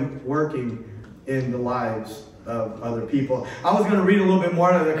him working in the lives of other people. I was going to read a little bit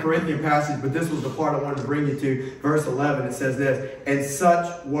more out of the Corinthian passage, but this was the part I wanted to bring you to. Verse 11. It says this: "And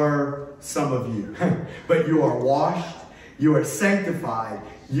such were some of you, but you are washed, you are sanctified,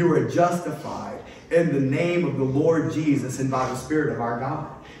 you are justified in the name of the Lord Jesus and by the Spirit of our God."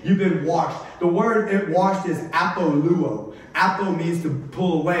 You've been washed. The word washed is apoluo. Apo means to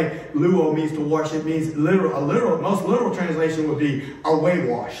pull away. Luo means to wash. It means most literal translation would be away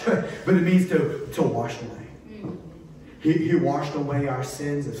wash. But it means to wash away. He washed away our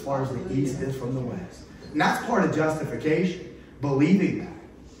sins as far as the east is from the west. And that's part of justification. Believing that.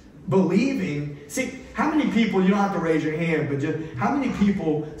 Believing. See, how many people, you don't have to raise your hand, but just how many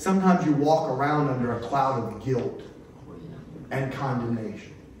people sometimes you walk around under a cloud of guilt and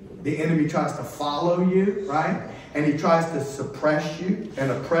condemnation? The enemy tries to follow you, right? And he tries to suppress you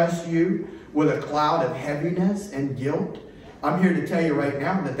and oppress you with a cloud of heaviness and guilt. I'm here to tell you right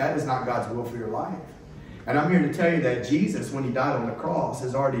now that that is not God's will for your life. And I'm here to tell you that Jesus, when he died on the cross,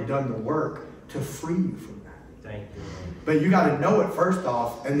 has already done the work to free you from that. Thank you. But you got to know it first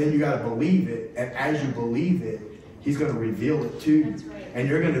off, and then you got to believe it. And as you believe it, he's going to reveal it to you. Right. And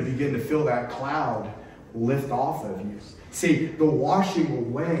you're going to begin to feel that cloud lift off of you. See, the washing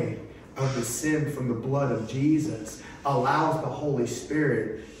away of the sin from the blood of Jesus allows the Holy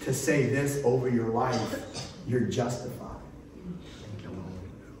Spirit to say this over your life: you're justified.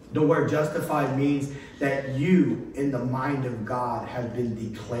 The word justified means that you, in the mind of God, have been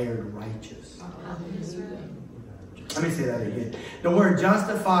declared righteous. Let me say that again. The word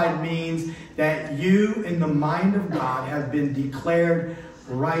justified means that you, in the mind of God, have been declared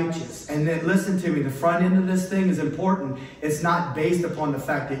righteous. And then listen to me, the front end of this thing is important. It's not based upon the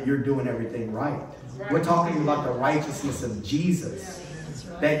fact that you're doing everything right. We're talking about the righteousness of Jesus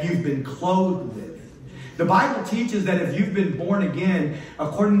that you've been clothed with. The Bible teaches that if you've been born again,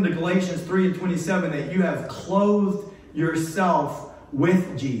 according to Galatians 3:27, that you have clothed yourself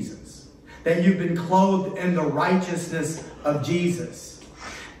with Jesus. That you've been clothed in the righteousness of Jesus.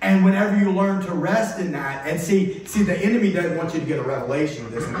 And whenever you learn to rest in that, and see, the enemy doesn't want you to get a revelation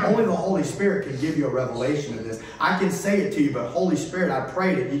of this. And only the Holy Spirit can give you a revelation of this. I can say it to you, but Holy Spirit, I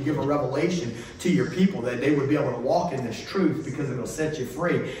pray that you give a revelation to your people, that they would be able to walk in this truth, because it'll set you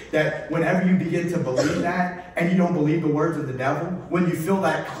free. That whenever you begin to believe that, and you don't believe the words of the devil, when you feel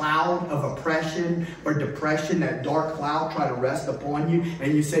that cloud of oppression or depression, that dark cloud try to rest upon you,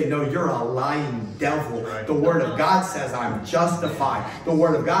 and you say, no, you're a lying devil. The Word of God says I'm justified. The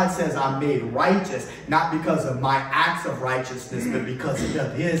Word of God God says I'm made righteous, not because of my acts of righteousness, but because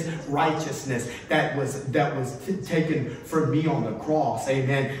of his righteousness that was taken for me on the cross.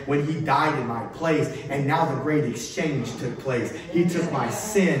 Amen. When he died in my place, and now the great exchange took place. He took my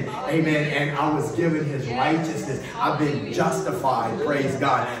sin, amen, and I was given his righteousness. I've been justified, praise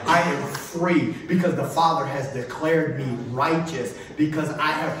God. I am free because the Father has declared me righteous because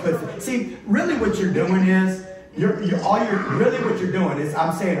I have put... See, really what you're doing is, what you're doing is,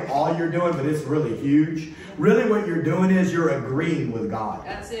 I'm saying all you're doing, but it's really huge. Really what you're doing is you're agreeing with God.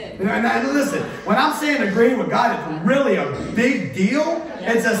 That's it. And listen, when I'm saying agreeing with God, it's really a big deal.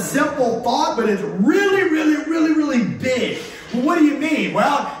 It's a simple thought, but it's really, really, really, really big. Well, what do you mean?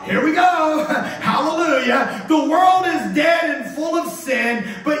 Well, here we go. Hallelujah. The world is dead and full of sin,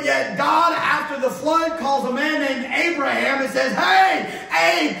 but yet God, after the flood, calls a man named Abraham and says,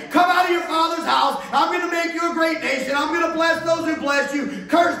 hey, come out of your father's house. I'm going to make you a great nation. I'm going to bless those who bless you,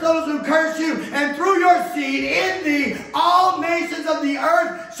 curse those who curse you, and through your seed in thee, all nations of the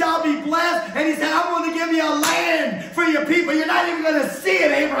earth shall be blessed. And he said, I'm going to give you a land for your people. You're not even going to see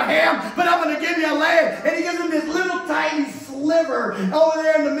it, Abraham, but I'm going to give you a land. And he gives him this little tiny sliver over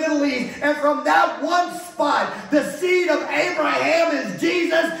there in the Middle East, and from that one spot, the seed of Abraham is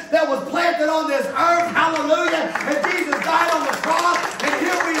Jesus that was planted on this earth. Hallelujah. And Jesus died on the cross, and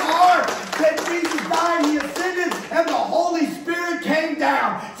here we are. That Jesus died, he ascended, and the Holy Spirit came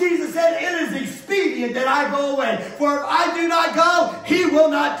down. Jesus said, it is expedient that I go away, for if I do not go, he will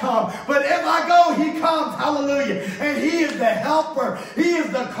not come. But if I go, he comes. Hallelujah. And he is the helper. He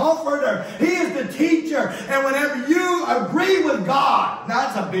is the comforter. He is the teacher. And whenever you agree with God, now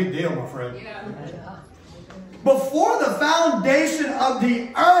that's a big deal, my friend. Yeah. Before the foundation of the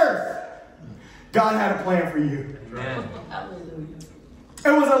earth, God had a plan for you. Amen. It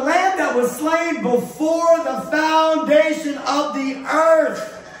was a lamb that was slain before the foundation of the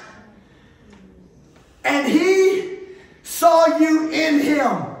earth. And he saw you in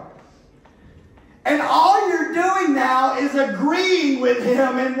him. And all you're doing now is agreeing with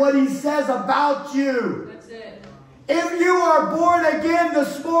him in what he says about you. That's it. If you are born again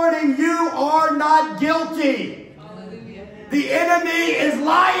this morning, you are not guilty. Hallelujah. The enemy is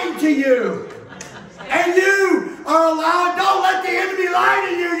lying to you. And you are allowed, don't let the enemy lie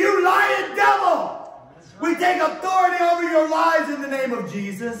to you. You lying devil. We take authority over your lives in the name of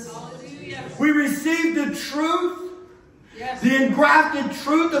Jesus. Hallelujah. We receive the truth, Yes. the engrafted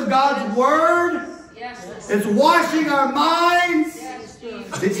truth of God's word. Yes. It's washing our minds. Yes,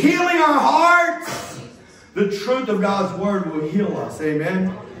 Jesus. It's healing our hearts. The truth of God's word will heal us.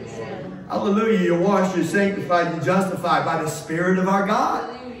 Amen. Hallelujah. You're washed, you're sanctified, you're justified by the Spirit of our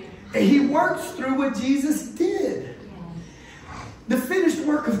God. And he works through what Jesus did. The finished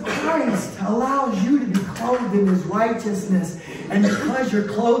work of Christ allows you to be clothed in his righteousness. And because you're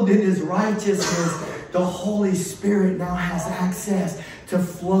clothed in his righteousness, the Holy Spirit now has access to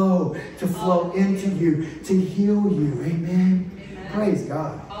flow into you, to heal you. Amen. Praise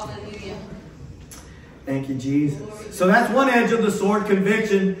God. Hallelujah. Thank you, Jesus. So that's one edge of the sword,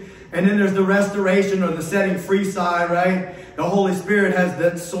 conviction. And then there's the restoration or the setting free side, right? The Holy Spirit has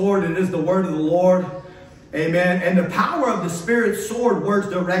that sword. It is the word of the Lord. Amen. And the power of the Spirit's sword works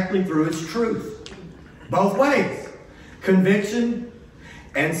directly through its truth. Both ways. Conviction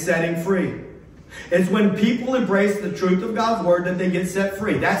and setting free. It's when people embrace the truth of God's word that they get set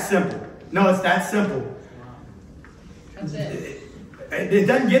free. That's simple. No, it's that simple. That's it. It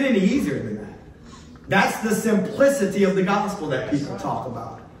doesn't get any easier than that. That's the simplicity of the gospel that people talk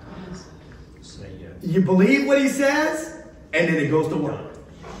about. You believe what he says, and then it goes to work.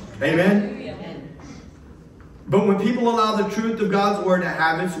 Amen? But when people allow the truth of God's word to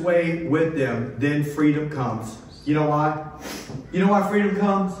have its way with them, then freedom comes. You know why? You know why freedom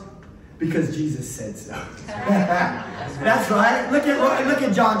comes? Because Jesus said so. That's right. Look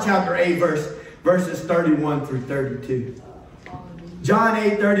at John chapter 8, verses 31 through 32. John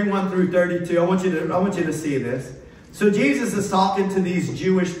 8, 31 through 32. I want you to see this. So Jesus is talking to these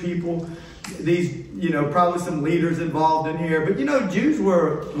Jewish people. These, probably some leaders involved in here. But, Jews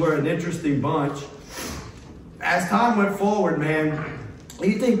were an interesting bunch. As time went forward, man,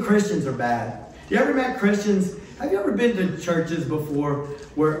 you think Christians are bad. You ever met Christians? Have you ever been to churches before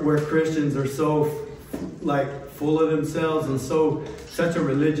where Christians are so, full of themselves and such a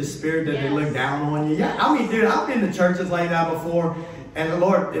religious spirit that they look down on you? Yeah, I mean, dude, I've been to churches like that before. And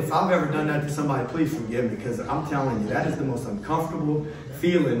Lord, if I've ever done that to somebody, please forgive me, because I'm telling you, that is the most uncomfortable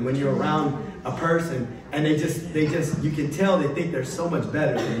feeling when you're around a person and they just, you can tell they think they're so much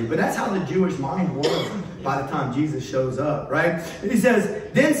better than you. But that's how the Jewish mind was. by the time Jesus shows up, right? He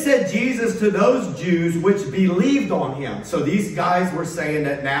says, then said Jesus to those Jews which believed on him. So these guys were saying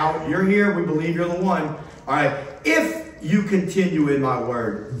that now you're here, we believe you're the one. All right, if you continue in my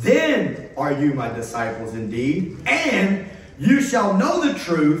word, then are you my disciples indeed, and you shall know the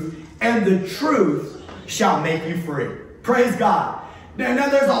truth, and the truth shall make you free. Praise God. Now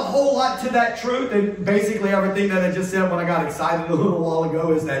there's a whole lot to that truth, and basically everything that I just said when I got excited a little while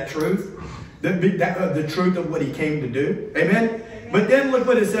ago is that truth. The truth of what he came to do. Amen? But then look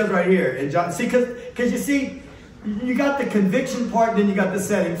what it says right here in John. See, because you see, you got the conviction part, then you got the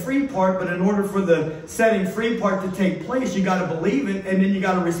setting free part, but in order for the setting free part to take place, you got to believe it, and then you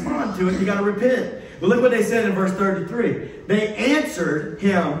got to respond to it, you got to repent. But look what they said in verse 33. They answered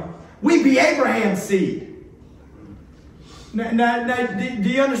him, we be Abraham's seed. Now, do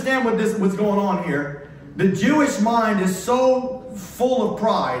you understand what's going on here? The Jewish mind is so full of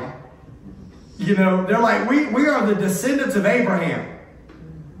pride. You know, they're like, we are the descendants of Abraham.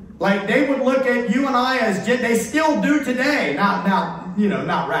 Like, they would look at you and I as, they still do today. Not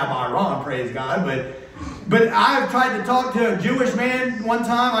Rabbi Ron, praise God, but I've tried to talk to a Jewish man one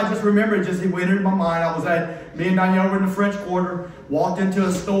time. I just remember it went into my mind. Me and Danielle were in the French Quarter, walked into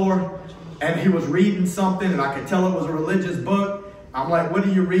a store, and he was reading something, and I could tell it was a religious book. I'm like, what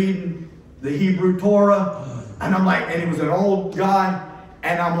are you reading? The Hebrew Torah? And I'm like, and he was an old guy.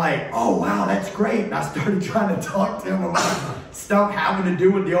 And I'm like, oh, wow, that's great. And I started trying to talk to him about stuff having to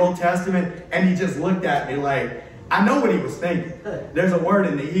do with the Old Testament. And he just looked at me like, I know what he was thinking. There's a word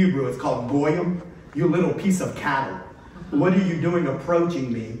in the Hebrew. It's called goyim, you little piece of cattle. What are you doing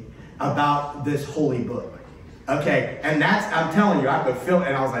approaching me about this holy book? Okay, and I'm telling you, I could feel it.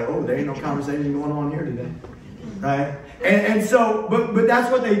 And I was like, oh, there ain't no conversation going on here today. Right? And so, but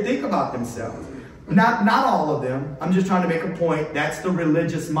that's what they think about themselves. Not all of them. I'm just trying to make a point. That's the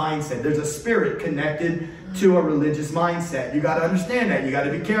religious mindset. There's a spirit connected to a religious mindset. You got to understand that. You got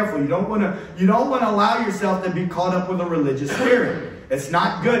to be careful. You don't want to allow yourself to be caught up with a religious spirit. It's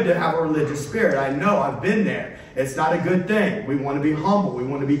not good to have a religious spirit. I know. I've been there. It's not a good thing. We want to be humble. We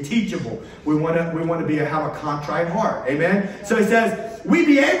want to be teachable. We want to have a contrite heart. Amen. So he says, we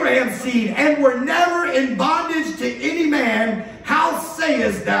be Abraham's seed, and were never in bondage to any man. How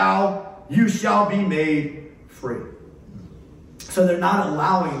sayest thou, you shall be made free? So they're not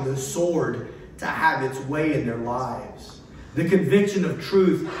allowing the sword to have its way in their lives. The conviction of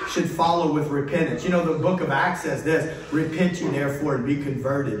truth should follow with repentance. You know, the book of Acts says this, repent ye therefore and be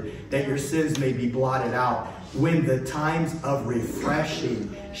converted, that your sins may be blotted out, when the times of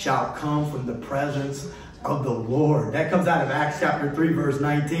refreshing shall come from the presence of the Lord. That comes out of Acts chapter 3, verse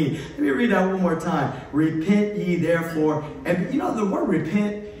 19. Let me read that one more time. Repent ye therefore. And you know, the word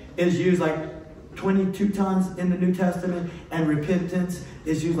repent is used like 22 times in the New Testament, and repentance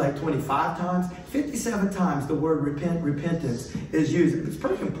is used like 25 times. 57 times the word repentance is used. It's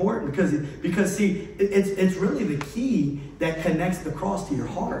pretty important because see, it's really the key that connects the cross to your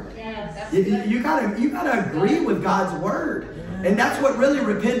heart. Yes, you gotta agree with God's word. And that's what really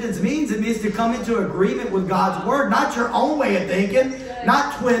repentance means. It means to come into agreement with God's word, not your own way of thinking,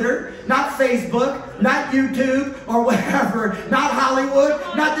 not Twitter, not Facebook, not YouTube or whatever, not Hollywood,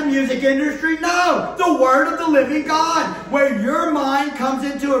 not the music industry. No, the word of the living God, where your mind comes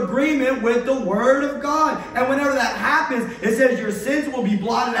into agreement with the word of God. And whenever that happens, it says your sins will be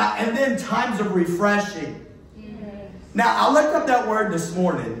blotted out, and then times of refreshing. Now, I looked up that word this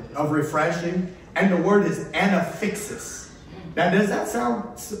morning of refreshing, and the word is anaphyxis. Now, does that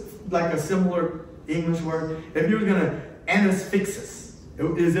sound like a similar English word? If you were going to anaphyxis,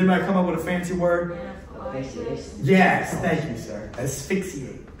 does anybody come up with a fancy word? Yes, thank you, sir.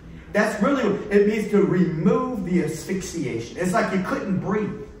 Asphyxiate. That's really, it means to remove the asphyxiation. It's like you couldn't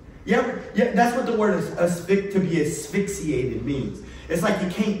breathe. Yeah, that's what the word to be asphyxiated means. It's like you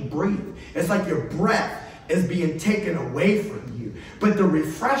can't breathe. It's like your breath is being taken away from you. But the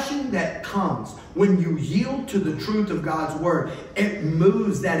refreshing that comes when you yield to the truth of God's word, it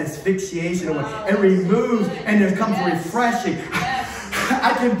moves that asphyxiation away. It removes, and there comes refreshing.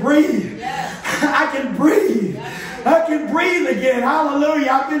 I can breathe. I can breathe. I can breathe again.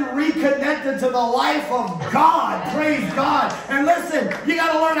 Hallelujah. I've been reconnected to the life of God. Praise God. And listen, you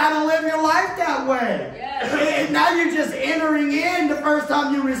got to learn how to live your life that way. And now you're just entering in the first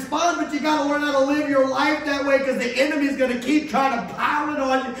time you respond, but you got to learn how to live your life that way, because the enemy's going to keep trying to pile it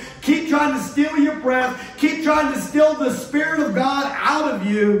on you, keep trying to steal your breath, keep trying to steal the Spirit of God out of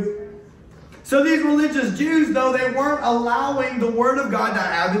you. So these religious Jews, though, they weren't allowing the word of God to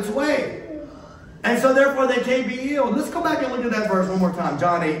have its way. And so therefore they can't be healed. Let's go back and look at that verse one more time.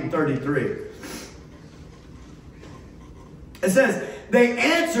 John 8:33. It says, they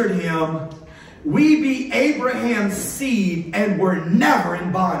answered him, we be Abraham's seed and were never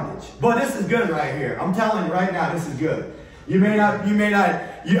in bondage. But this is good right here. I'm telling you right now, this is good. I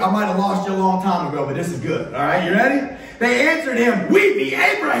might have lost you a long time ago, but this is good. All right, you ready? They answered him, we be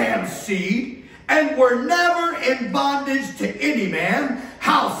Abraham's seed and were never in bondage to any man.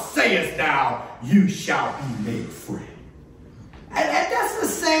 How sayest thou, you shall be made free? And that's the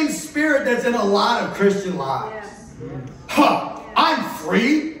same spirit that's in a lot of Christian lives. Huh, I'm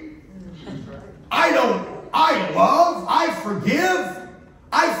free. I love, I forgive,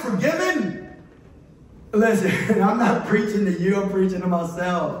 I've forgiven. Listen, I'm not preaching to you, I'm preaching to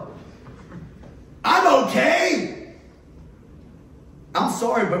myself. I'm okay. I'm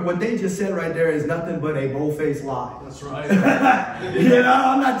sorry, but what they just said right there is nothing but a bold-faced lie. That's right.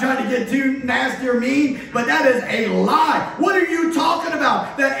 I'm not trying to get too nasty or mean, but that is a lie. What are you talking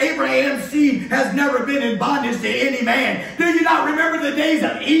about? That Abraham's seed has never been in bondage to any man. Do you not remember the days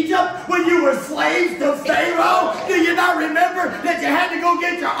of Egypt when you were slaves to Pharaoh? Do you not remember that you had to go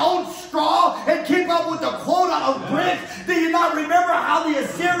get your own straw and keep up with the quota of bricks? Do you not remember how the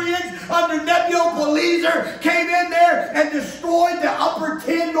Assyrians under Nebuchadnezzar came in there and destroyed the upper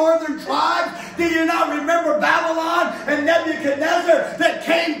 10 northern tribes? Do you not remember Babylon and Nebuchadnezzar that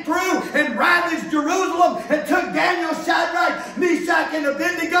came through and ravaged Jerusalem and took Daniel, Shadrach, Meshach, and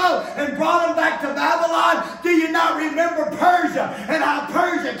Abednego and brought them back to Babylon? Do you not remember Persia and how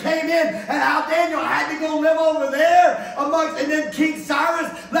Persia came in and how Daniel had to go live over there amongst, and then King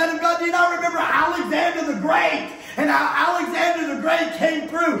Cyrus let him go? Do you not remember Alexander the Great? And how Alexander the Great came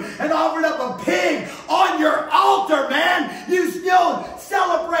through and offered up a pig on your altar, man. You still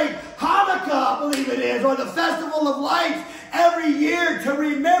celebrate Hanukkah, I believe it is, or the Festival of Lights every year to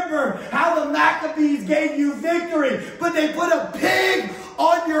remember how the Maccabees gave you victory. But they put a pig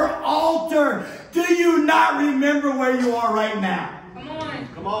on your altar. Do you not remember where you are right now? Come on.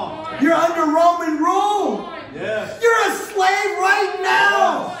 Come on. You're under Roman rule. Yes. You're a slave right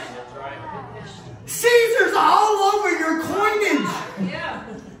now. Caesar's all over your coinage. Yeah.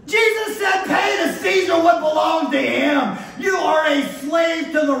 Jesus said, pay to Caesar what belongs to him. You are a slave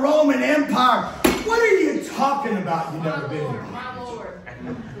to the Roman Empire. What are you talking about? You've never been here. My Lord.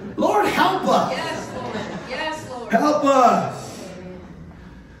 Lord, help us. Yes, Lord. Yes, Lord. Help us.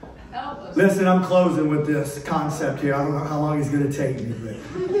 Help us. Listen, I'm closing with this concept here. I don't know how long it's going to take me, but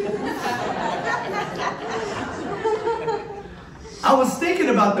I was thinking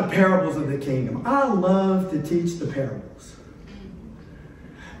about the parables of the kingdom. I love to teach the parables.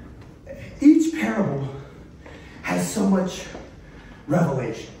 Each parable has so much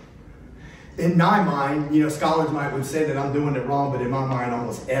revelation. In my mind, scholars would say that I'm doing it wrong, but in my mind,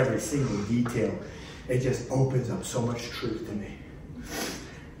 almost every single detail, it just opens up so much truth to me.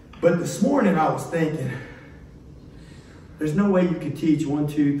 But this morning I was thinking, there's no way you could teach 1,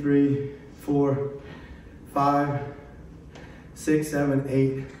 2, 3, 4, 5, 6, 7,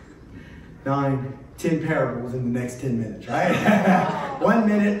 8, 9, 10 parables in the next 10 minutes, right? 1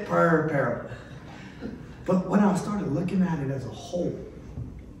 minute per parable. But when I started looking at it as a whole,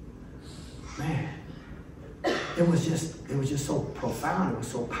 man, it was just so profound. It was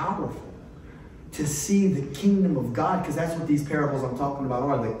so powerful to see the kingdom of God, because that's what these parables I'm talking about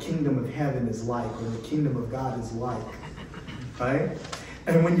are. The kingdom of heaven is like, or the kingdom of God is like, right?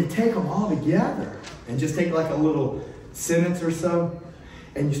 And when you take them all together and just take like a little sentence or so,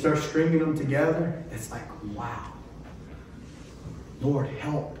 and you start stringing them together, it's like, wow. Lord,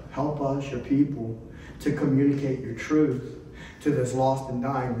 help us, your people, to communicate your truth to this lost and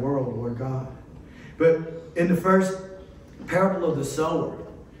dying world, Lord God. But in the first parable of the sower,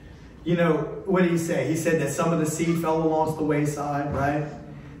 what did he say? He said that some of the seed fell amongst the wayside, right?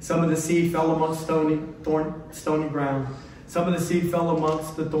 Some of the seed fell amongst stony ground. Some of the seed fell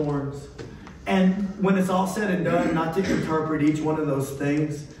amongst the thorns. And when it's all said and done, not to interpret each one of those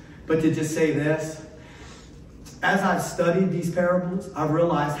things, but to just say this. As I've studied these parables, I've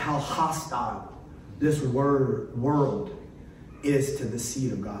realized how hostile this world is to the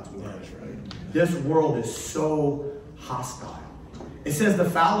seed of God's word. Right? This world is so hostile. It says the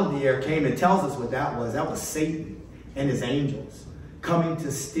fowl of the air came. It tells us what that was. That was Satan and his angels coming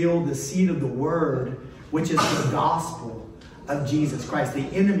to steal the seed of the word, which is the gospel of Jesus Christ. The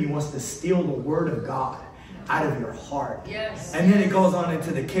enemy wants to steal the word of God out of your heart. Yes. And then it goes on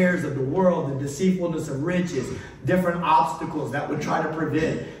into the cares of the world, the deceitfulness of riches, different obstacles that would try to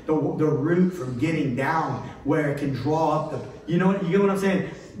prevent the root from getting down where it can draw up the, you get what I'm saying?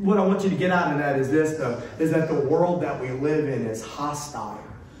 What I want you to get out of that is this, is that the world that we live in is hostile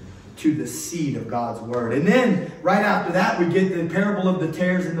to the seed of God's word. And then right after that, we get the parable of the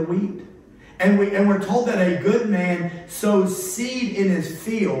tares and the wheat. And we're told that a good man sows seed in his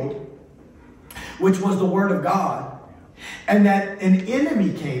field, which was the word of God, and that an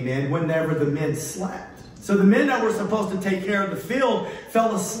enemy came in whenever the men slept. So the men that were supposed to take care of the field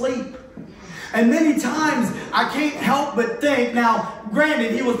fell asleep. And many times, I can't help but think, now,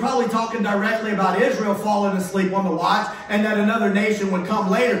 granted, he was probably talking directly about Israel falling asleep on the watch and that another nation would come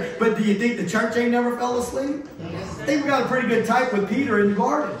later. But do you think the church ain't never fell asleep? I think we got a pretty good type with Peter in the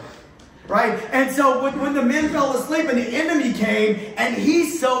garden. Right? And so when the men fell asleep and the enemy came and he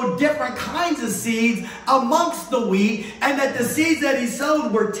sowed different kinds of seeds amongst the wheat, and that the seeds that he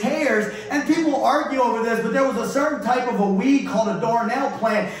sowed were tares. And people argue over this, but there was a certain type of a weed called a darnel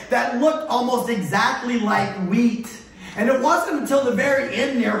plant that looked almost exactly like wheat. And it wasn't until the very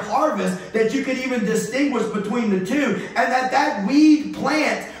end near harvest that you could even distinguish between the two. And that weed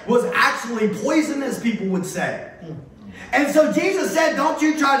plant was actually poisonous, people would say. And so Jesus said, don't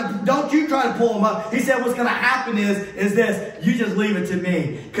you try to pull them up. He said, what's going to happen is this. You just leave it to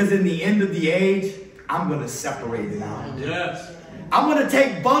me. Because in the end of the age, I'm going to separate it out. Yes. I'm going to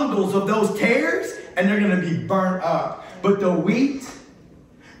take bundles of those tares and they're going to be burnt up. But the wheat,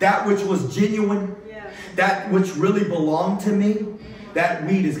 that which was genuine, that which really belonged to me, that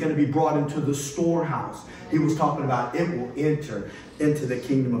wheat is going to be brought into the storehouse. He was talking about it will enter into the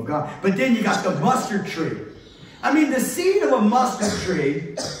kingdom of God. But then you got the mustard tree. I mean, the seed of a mustard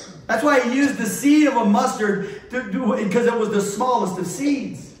tree, that's why he used the seed of a mustard because it was the smallest of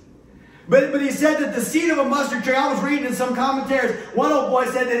seeds. But he said that the seed of a mustard tree, I was reading in some commentaries, one old boy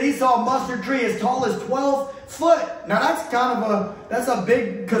said that he saw a mustard tree as tall as 12 foot. Now that's a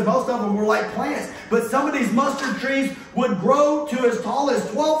big, because most of them were like plants. But some of these mustard trees would grow to as tall as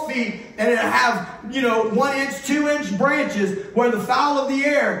 12 feet and it'd have, 1 inch, 2 inch branches where the fowl of the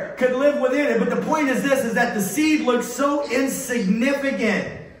air could live within it. But the point is this, is that the seed looks so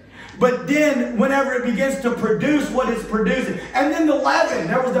insignificant. But then, whenever it begins to produce what it's producing. And then the leaven.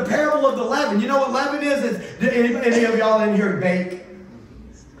 There was the parable of the leaven. You know what leaven is? Any of y'all in here bake?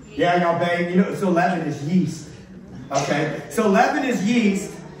 Yeah, y'all bake. So leaven is yeast. Okay? So leaven is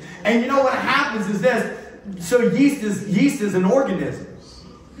yeast. And you know what happens is this. So yeast is an organism.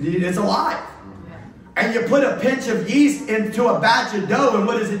 It's alive. And you put a pinch of yeast into a batch of dough, and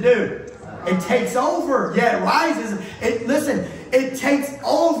what does it do? It takes over. Yeah, it rises. Listen, it takes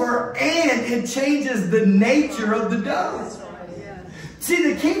over and it changes the nature of the dough.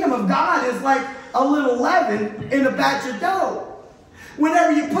 See, the kingdom of God is like a little leaven in a batch of dough.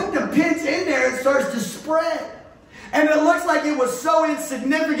 Whenever you put the pinch in there, it starts to spread. And it looks like it was so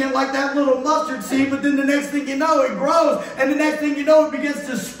insignificant, like that little mustard seed, but then the next thing you know, it grows. And the next thing you know, it begins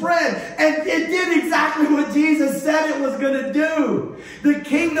to spread. And it did exactly what Jesus said it was going to do. The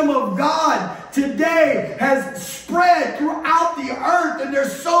kingdom of God today has spread throughout the earth. And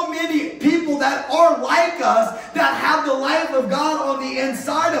there's so many people that are like us that have the life of God on the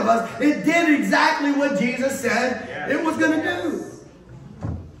inside of us. It did exactly what Jesus said it was going to do.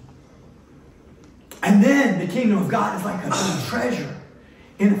 And then the kingdom of God is like a treasure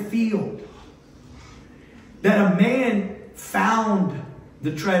in a field. That a man found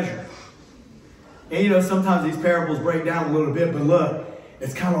the treasure. And sometimes these parables break down a little bit, but look,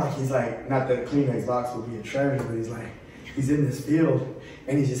 it's kind of like he's like, not that a Kleenex box would be a treasure, but he's in this field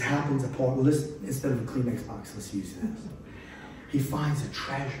and he just happens upon, instead of a Kleenex box, let's use this. He finds a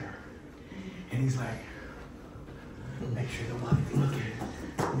treasure and he's like, make sure nobody's looking.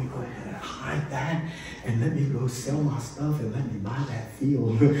 Let me go ahead and hide that and let me go sell my stuff and let me buy that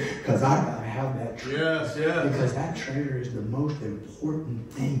field because I gotta have that treasure. Yes, yes. Because that treasure is the most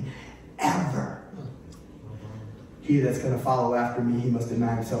important thing ever. He that's going to follow after me, he must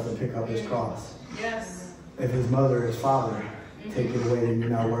deny himself and pick up his cross. Yes. If his mother or his father take it away, then you're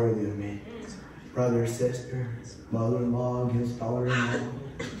not worthy of me. Brother, sister, mother-in-law against daughter-in-law.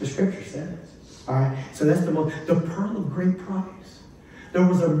 The scripture says. All right, so that's the pearl of great price. There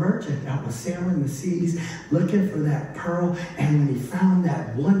was a merchant that was sailing the seas looking for that pearl, and when he found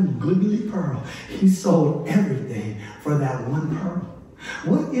that one goodly pearl, he sold everything for that one pearl.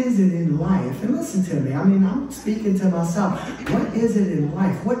 What is it in life? And listen to me, I'm speaking to myself. What is it in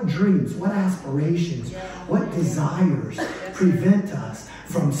life? What dreams, what aspirations, what desires prevent us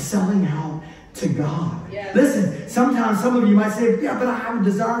from selling out to God? Yes. Listen, sometimes some of you might say, yeah, but I have a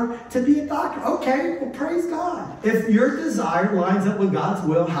desire to be a doctor. Okay, well, praise God. If your desire lines up with God's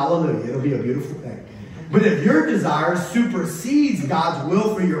will, hallelujah, it'll be a beautiful thing. But if your desire supersedes God's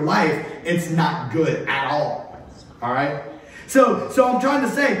will for your life, it's not good at all. All right? So I'm trying to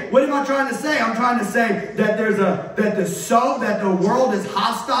say, what am I trying to say? I'm trying to say that that the world is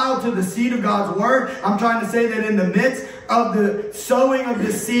hostile to the seed of God's word. I'm trying to say that in the midst of the sowing of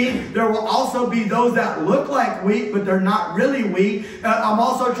the seed. There will also be those that look like wheat, but they're not really wheat. I'm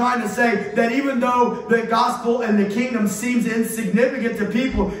also trying to say that even though the gospel and the kingdom seems insignificant to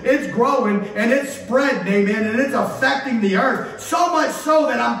people, it's growing and it's spreading, amen, and it's affecting the earth. So much so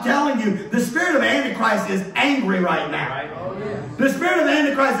that I'm telling you, the spirit of Antichrist is angry right now. The spirit of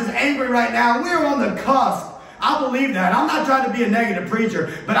Antichrist is angry right now. We're on the cusp. I believe that. I'm not trying to be a negative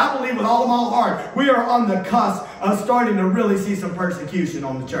preacher, but I believe with all of my heart, we are on the cusp of starting to really see some persecution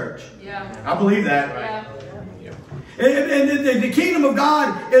on the church. Yeah. I believe that. Yeah. And the kingdom of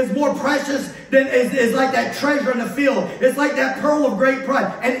God is more precious than is like that treasure in the field. It's like that pearl of great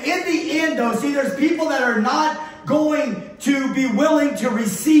price. And in the end, though, see, there's people that are not going to be willing to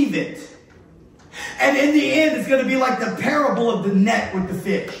receive it. And in the end, it's going to be like the parable of the net with the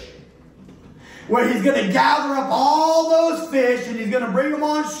fish, where he's going to gather up all those fish and he's going to bring them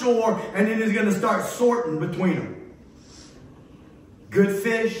on shore, and then he's going to start sorting between them. Good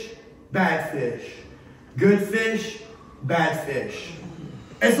fish, bad fish. Good fish, bad fish.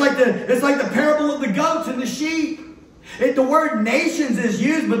 It's like the parable of the goats and the sheep. The word nations is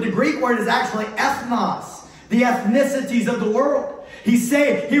used, but the Greek word is actually ethnos, the ethnicities of the world. He's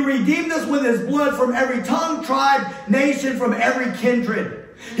saying he redeemed us with his blood from every tongue, tribe, nation, from every kindred.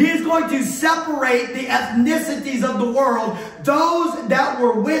 He is going to separate the ethnicities of the world. Those that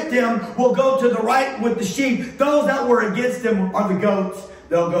were with him will go to the right with the sheep. Those that were against him are the goats.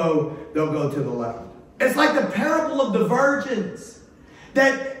 They'll go to the left. It's like the parable of the virgins.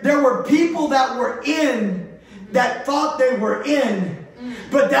 That there were people that were in, that thought they were in,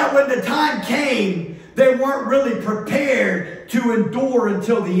 but that when the time came, they weren't really prepared to endure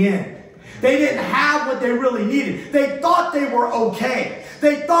until the end. They didn't have what they really needed. They thought they were okay.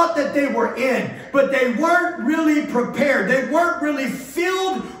 They thought that they were in, but they weren't really prepared. They weren't really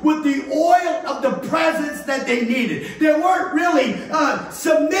filled with the oil of the presence that they needed. They weren't really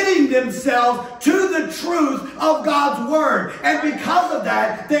submitting themselves to the truth of God's word. And because of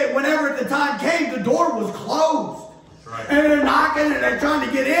that, whenever the time came, the door was closed. Right. And they're knocking and they're trying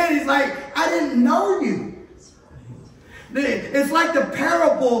to get in. He's like, I didn't know you. It's like the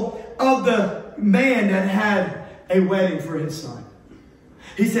parable of the man that had a wedding for his son.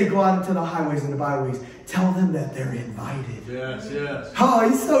 He said, go out into the highways and the byways. Tell them that they're invited. Yes, yes. Oh,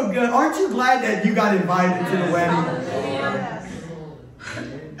 he's so good. Aren't you glad that you got invited to the wedding? Yes.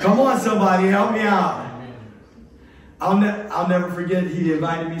 Come on, somebody. Help me out. I'll never forget, he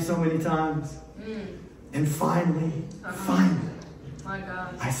invited me so many times. And finally, my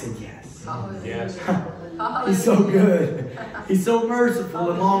God. I said yes. Yes. He's so good. He's so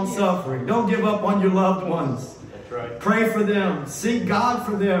merciful and long-suffering. Don't give up on your loved ones. That's right. Pray for them. Seek God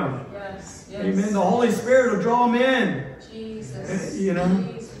for them. Yes. Yes. Amen. The Holy Spirit will draw them in. Jesus. You know,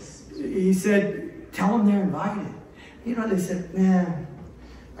 Jesus. he said, tell them they're invited. You know, they said, man,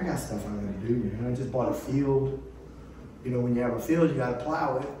 I got stuff I got to do, man. I just bought a field. You know, when you have a field, you got to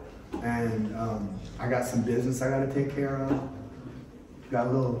plow it. And I got some business I got to take care of. Got a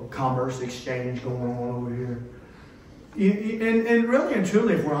little commerce exchange going on over here. And really and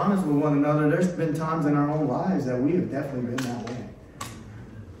truly, if we're honest with one another, there's been times in our own lives that we have definitely been that way.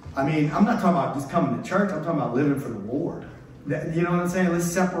 I mean, I'm not talking about just coming to church. I'm talking about living for the Lord. You know what I'm saying? Let's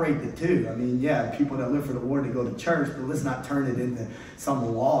separate the two. I mean, yeah, people that live for the Lord, they go to church, but let's not turn it into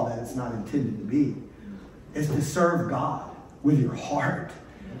some law that it's not intended to be. It's to serve God with your heart,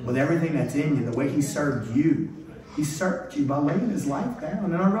 with everything that's in you, the way he served you. He served you by laying his life down.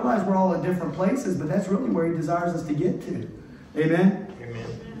 And I realize we're all at different places, but that's really where he desires us to get to. Amen?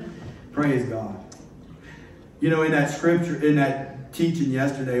 Amen. Praise God. You know, in that scripture, in that teaching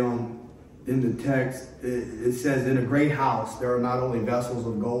yesterday in the text, it says, in a great house, there are not only vessels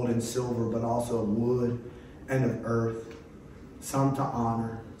of gold and silver, but also of wood and of earth, some to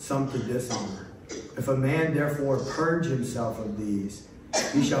honor, some to dishonor. If a man therefore purge himself of these,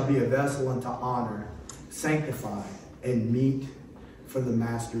 he shall be a vessel unto honor, sanctified and meet for the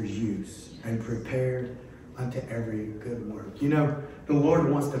master's use, and prepared unto every good work. You know, the Lord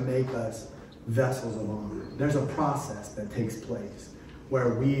wants to make us vessels of honor. There's a process that takes place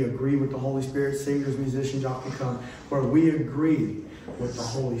where we agree with the Holy Spirit. Singers, musicians, y'all can come. Where we agree with the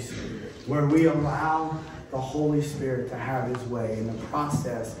Holy Spirit. Where we allow the Holy Spirit to have his way. And the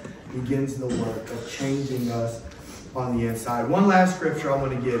process begins the work of changing us on the inside. One last scripture I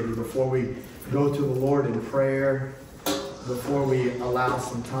want to give you before we go to the Lord in prayer, before we allow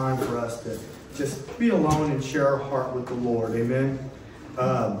some time for us to just be alone and share our heart with the Lord. Amen.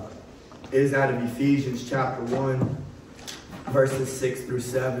 It is out of Ephesians chapter 1, verses 6 through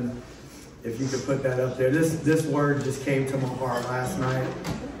 7. If you could put that up there. This word just came to my heart last night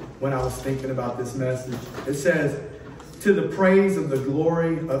when I was thinking about this message. It says, to the praise of the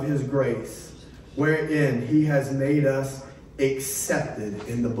glory of his grace, wherein he has made us accepted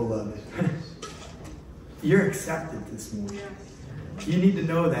in the beloved. You're accepted this morning. You need to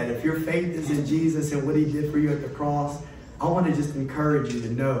know that if your faith is in Jesus and what he did for you at the cross, I want to just encourage you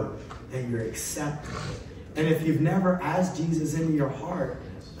to know that you're accepted. And if you've never asked Jesus into your heart,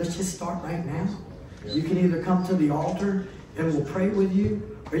 let's just start right now. You can either come to the altar and we'll pray with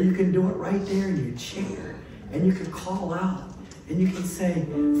you, or you can do it right there in your chair. And you can call out and you can say,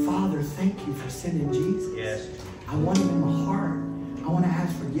 Father, thank you for sending Jesus. Yes. I want him in my heart. I want to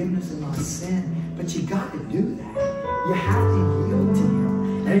ask forgiveness of my sin. But you got to do that. You have to yield to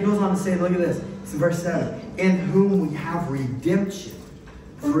him. And he goes on to say, look at this. It's in verse 7. In whom we have redemption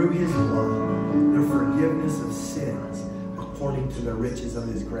through his blood, the forgiveness of sins, according to the riches of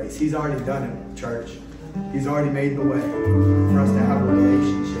his grace. He's already done it, church. He's already made the way for us to have a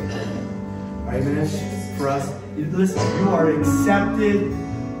relationship with him. Amen? For us, listen, you are accepted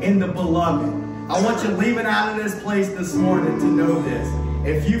in the beloved. I want you leaving out of this place this morning to know this.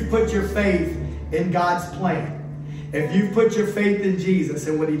 If you've put your faith in God's plan, if you've put your faith in Jesus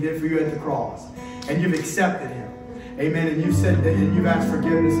and what he did for you at the cross, and you've accepted him, amen, and you've said that, and you've asked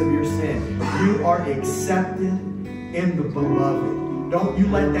forgiveness of your sin, you are accepted in the beloved. Don't you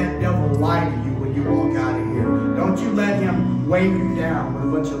let that devil lie to you when you walk out of here. Don't you let him weigh you down with a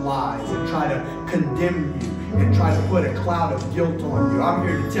bunch of lies and try to condemn you and try to put a cloud of guilt on you. I'm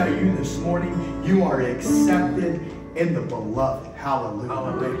here to tell you this morning, you are accepted in the beloved. Hallelujah.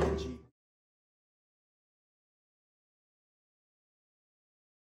 Hallelujah.